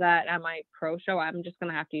don't have that at my pro show, I'm just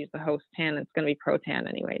gonna have to use the host tan. It's gonna be Pro Tan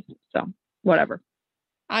anyways, so whatever.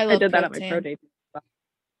 I did that at my pro debut.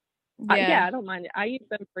 Yeah, I don't mind it. I used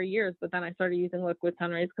them for years, but then I started using liquid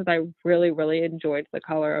sun rays because I really, really enjoyed the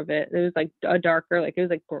color of it. It was like a darker, like it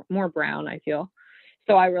was like more brown, I feel.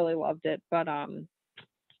 So I really loved it. But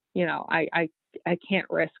you know, I can't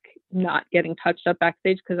risk not getting touched up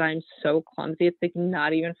backstage because I'm so clumsy. It's like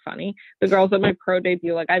not even funny. The girls at my pro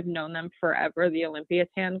debut, like I've known them forever, the Olympia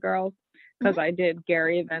Tan girls, because I did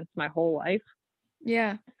Gary events my whole life.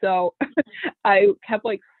 Yeah. So I kept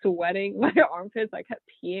like sweating my armpits. I kept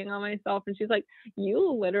peeing on myself. And she's like,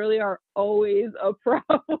 you literally are always a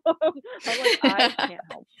problem. I'm like, I can't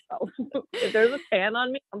help myself. If there's a tan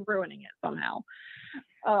on me, I'm ruining it somehow.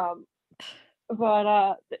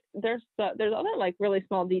 But there's other like really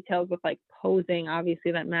small details with like posing,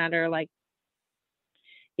 obviously, that matter. Like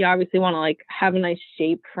you obviously want to like have a nice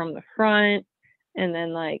shape from the front, and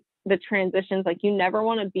then like the transitions, like you never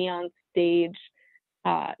want to be on stage.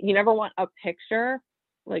 You never want a picture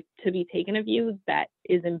like to be taken of you that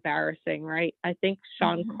is embarrassing, right? I think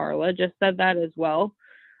Sean Carla just said that as well.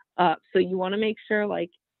 So you want to make sure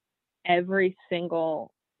like every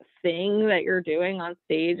single thing that you're doing on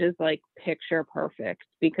stage is like picture perfect,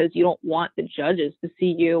 because you don't want the judges to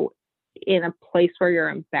see you in a place where you're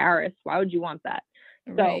embarrassed. Why would you want that?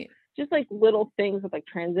 Right. So just like little things with like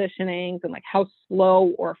transitioning and like how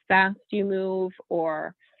slow or fast you move,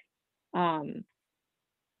 or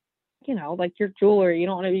you know, like your jewelry, you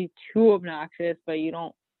don't want to be too obnoxious, but you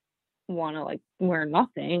don't want to like wear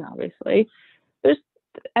nothing, obviously. There's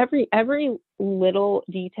every little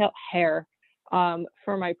detail. Hair,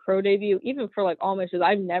 for my pro debut, even for like all my shows,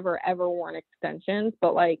 I've never ever worn extensions,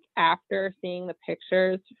 but like after seeing the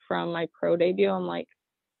pictures from my pro debut, I'm like,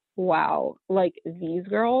 wow, like these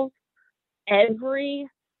girls, every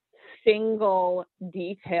single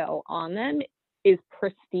detail on them is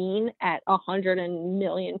pristine at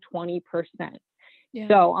 120%. Yeah.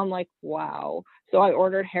 So I'm like, wow. So I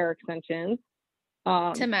ordered hair extensions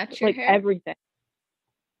to match your like hair? Everything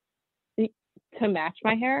to match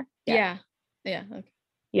my hair. Yeah. Okay.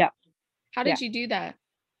 Yeah. How did you do that?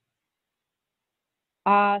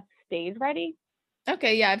 Stage ready.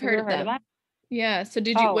 Okay, yeah, I've heard of that. Yeah. So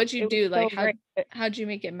what'd you do? Like how'd you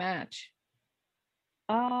make it match?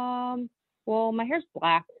 Well, my hair's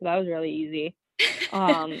black, so that was really easy.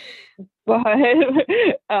 But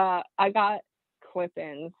I got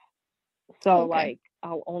clip-ins. So like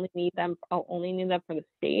I'll only need them for the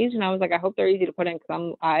stage. And I was like, I hope they're easy to put in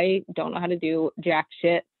because I don't know how to do jack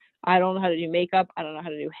shit. I don't know how to do makeup. I don't know how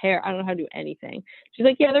to do hair. I don't know how to do anything. She's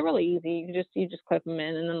like, yeah, they're really easy. You just clip them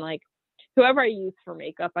in. And then like whoever I use for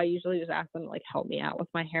makeup, I usually just ask them to like help me out with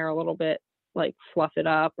my hair a little bit, like fluff it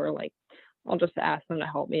up, or like I'll just ask them to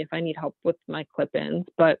help me if I need help with my clip-ins.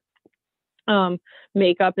 But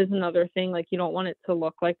makeup is another thing. Like you don't want it to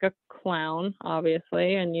look like a clown,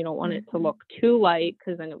 obviously, and you don't want it to look too light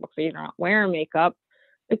because then it looks like you're not wearing makeup.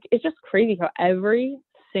 It's just crazy how every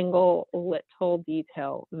single little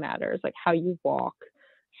detail matters, like how you walk,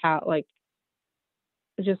 how like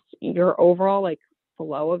just your overall like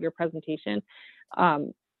flow of your presentation,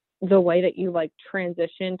 the way that you like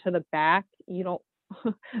transition to the back. You don't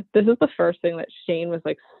this is the first thing that Shane was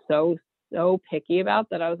like so picky about,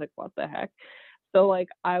 that I was like, what the heck? So like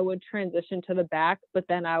I would transition to the back, but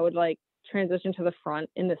then I would like transition to the front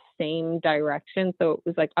in the same direction. So it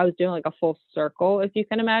was like I was doing like a full circle, if you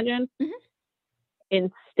can imagine.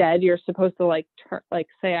 Instead, you're supposed to like like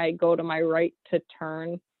say I go to my right to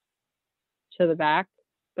turn to the back,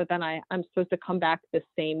 but then I'm supposed to come back the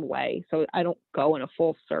same way, so I don't go in a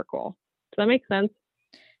full circle. Does that make sense?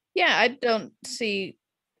 Yeah, I don't see,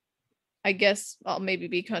 I guess I'll maybe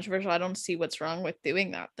be controversial. I don't see what's wrong with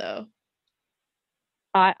doing that though.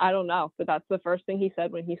 I don't know, but that's the first thing he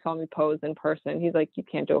said when he saw me pose in person. He's like, you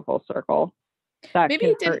can't do a full circle. That maybe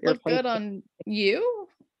it didn't look good on you,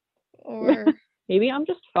 or maybe I'm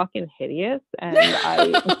just fucking hideous and I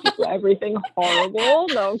do everything horrible.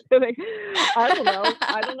 No, I'm kidding. I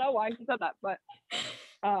don't know why he said that, but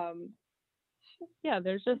yeah,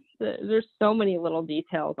 there's so many little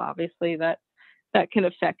details, obviously, that can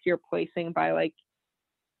affect your placing by like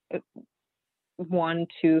 1,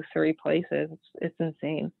 2, 3 places. It's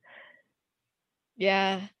insane.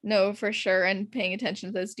 Yeah, no, for sure. And paying attention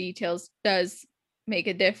to those details does make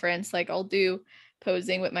a difference. Like I'll do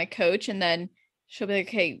posing with my coach and then she'll be like,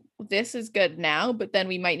 hey, this is good now, but then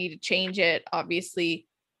we might need to change it, obviously,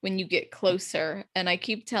 when you get closer. And I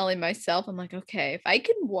keep telling myself, I'm like, okay, if I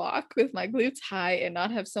can walk with my glutes high and not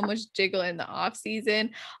have so much jiggle in the off season,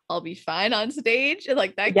 I'll be fine on stage. And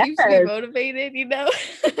like that keeps me motivated, you know?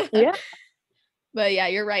 Yeah. But yeah,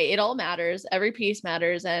 you're right. It all matters. Every piece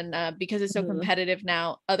matters. And because it's so competitive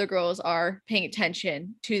now, other girls are paying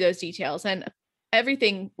attention to those details. And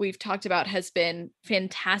everything we've talked about has been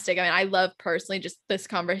fantastic. I mean, I love personally just this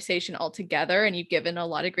conversation altogether, and you've given a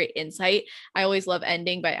lot of great insight. I always love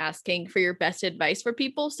ending by asking for your best advice for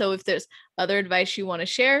people. So if there's other advice you want to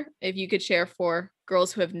share, if you could share for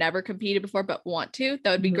girls who have never competed before but want to,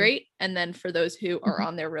 that would be great. And then for those who are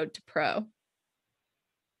on their road to pro.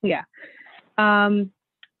 Yeah.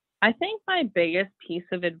 I think my biggest piece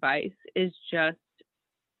of advice is just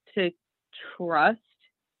to trust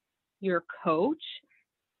your coach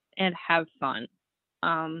and have fun.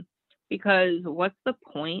 Because what's the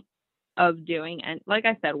point of doing, and like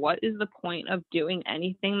I said, what is the point of doing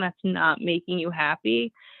anything that's not making you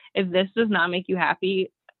happy? If this does not make you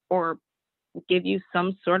happy or give you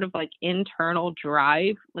some sort of like internal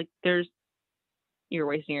drive, like you're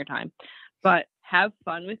wasting your time. But have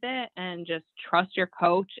fun with it and just trust your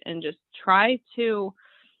coach and just try to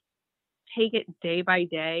take it day by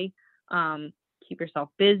day. Keep yourself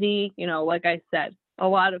busy. You know, like I said, a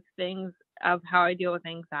lot of things of how I deal with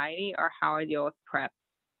anxiety are how I deal with prep.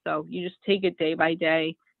 So you just take it day by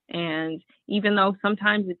day. And even though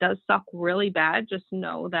sometimes it does suck really bad, just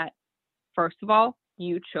know that first of all,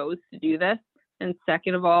 you chose to do this. And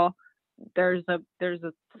second of all, there's a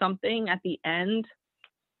something at the end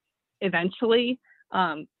eventually,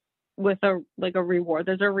 with a reward.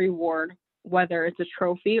 There's a reward, whether it's a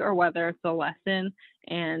trophy or whether it's a lesson,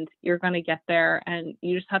 and you're going to get there. And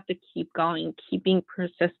you just have to keep going, keeping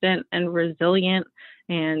persistent and resilient,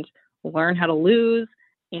 and learn how to lose.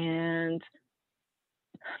 And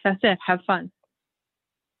that's it. Have fun.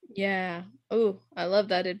 Yeah. Oh, I love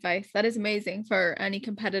that advice. That is amazing for any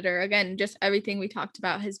competitor. Again, just everything we talked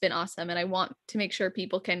about has been awesome. And I want to make sure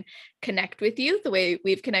people can connect with you the way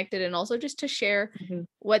we've connected, and also just to share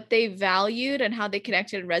what they valued and how they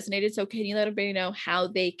connected and resonated. So can you let everybody know how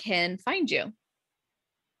they can find you?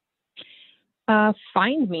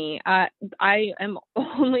 Find me. I am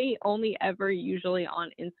only ever usually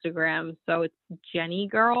on Instagram. So it's Jenny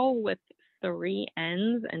Girl with 3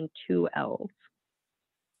 N's and 2 L's.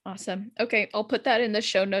 Awesome. Okay. I'll put that in the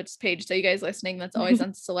show notes page. So you guys listening, that's always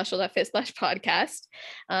on celestial.fit/podcast.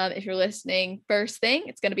 If you're listening first thing,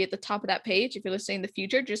 it's going to be at the top of that page. If you're listening in the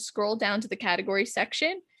future, just scroll down to the category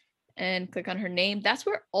section and click on her name. That's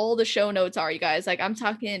where all the show notes are, you guys. Like, I'm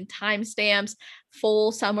talking timestamps,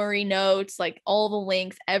 full summary notes, like all the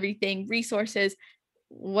links, everything, resources,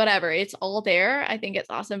 whatever. It's all there. I think it's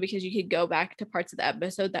awesome because you could go back to parts of the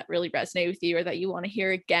episode that really resonate with you or that you want to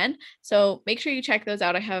hear again. So make sure you check those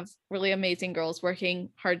out. I have really amazing girls working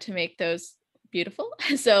hard to make those beautiful.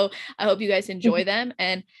 So I hope you guys enjoy them.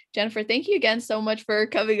 And Jennifer, thank you again so much for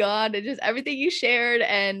coming on and just everything you shared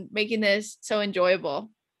and making this so enjoyable.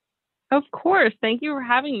 Of course. Thank you for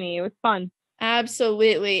having me. It was fun.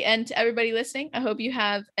 Absolutely. And to everybody listening, I hope you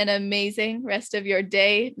have an amazing rest of your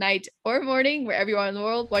day, night, or morning, wherever you are in the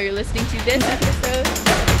world while you're listening to this episode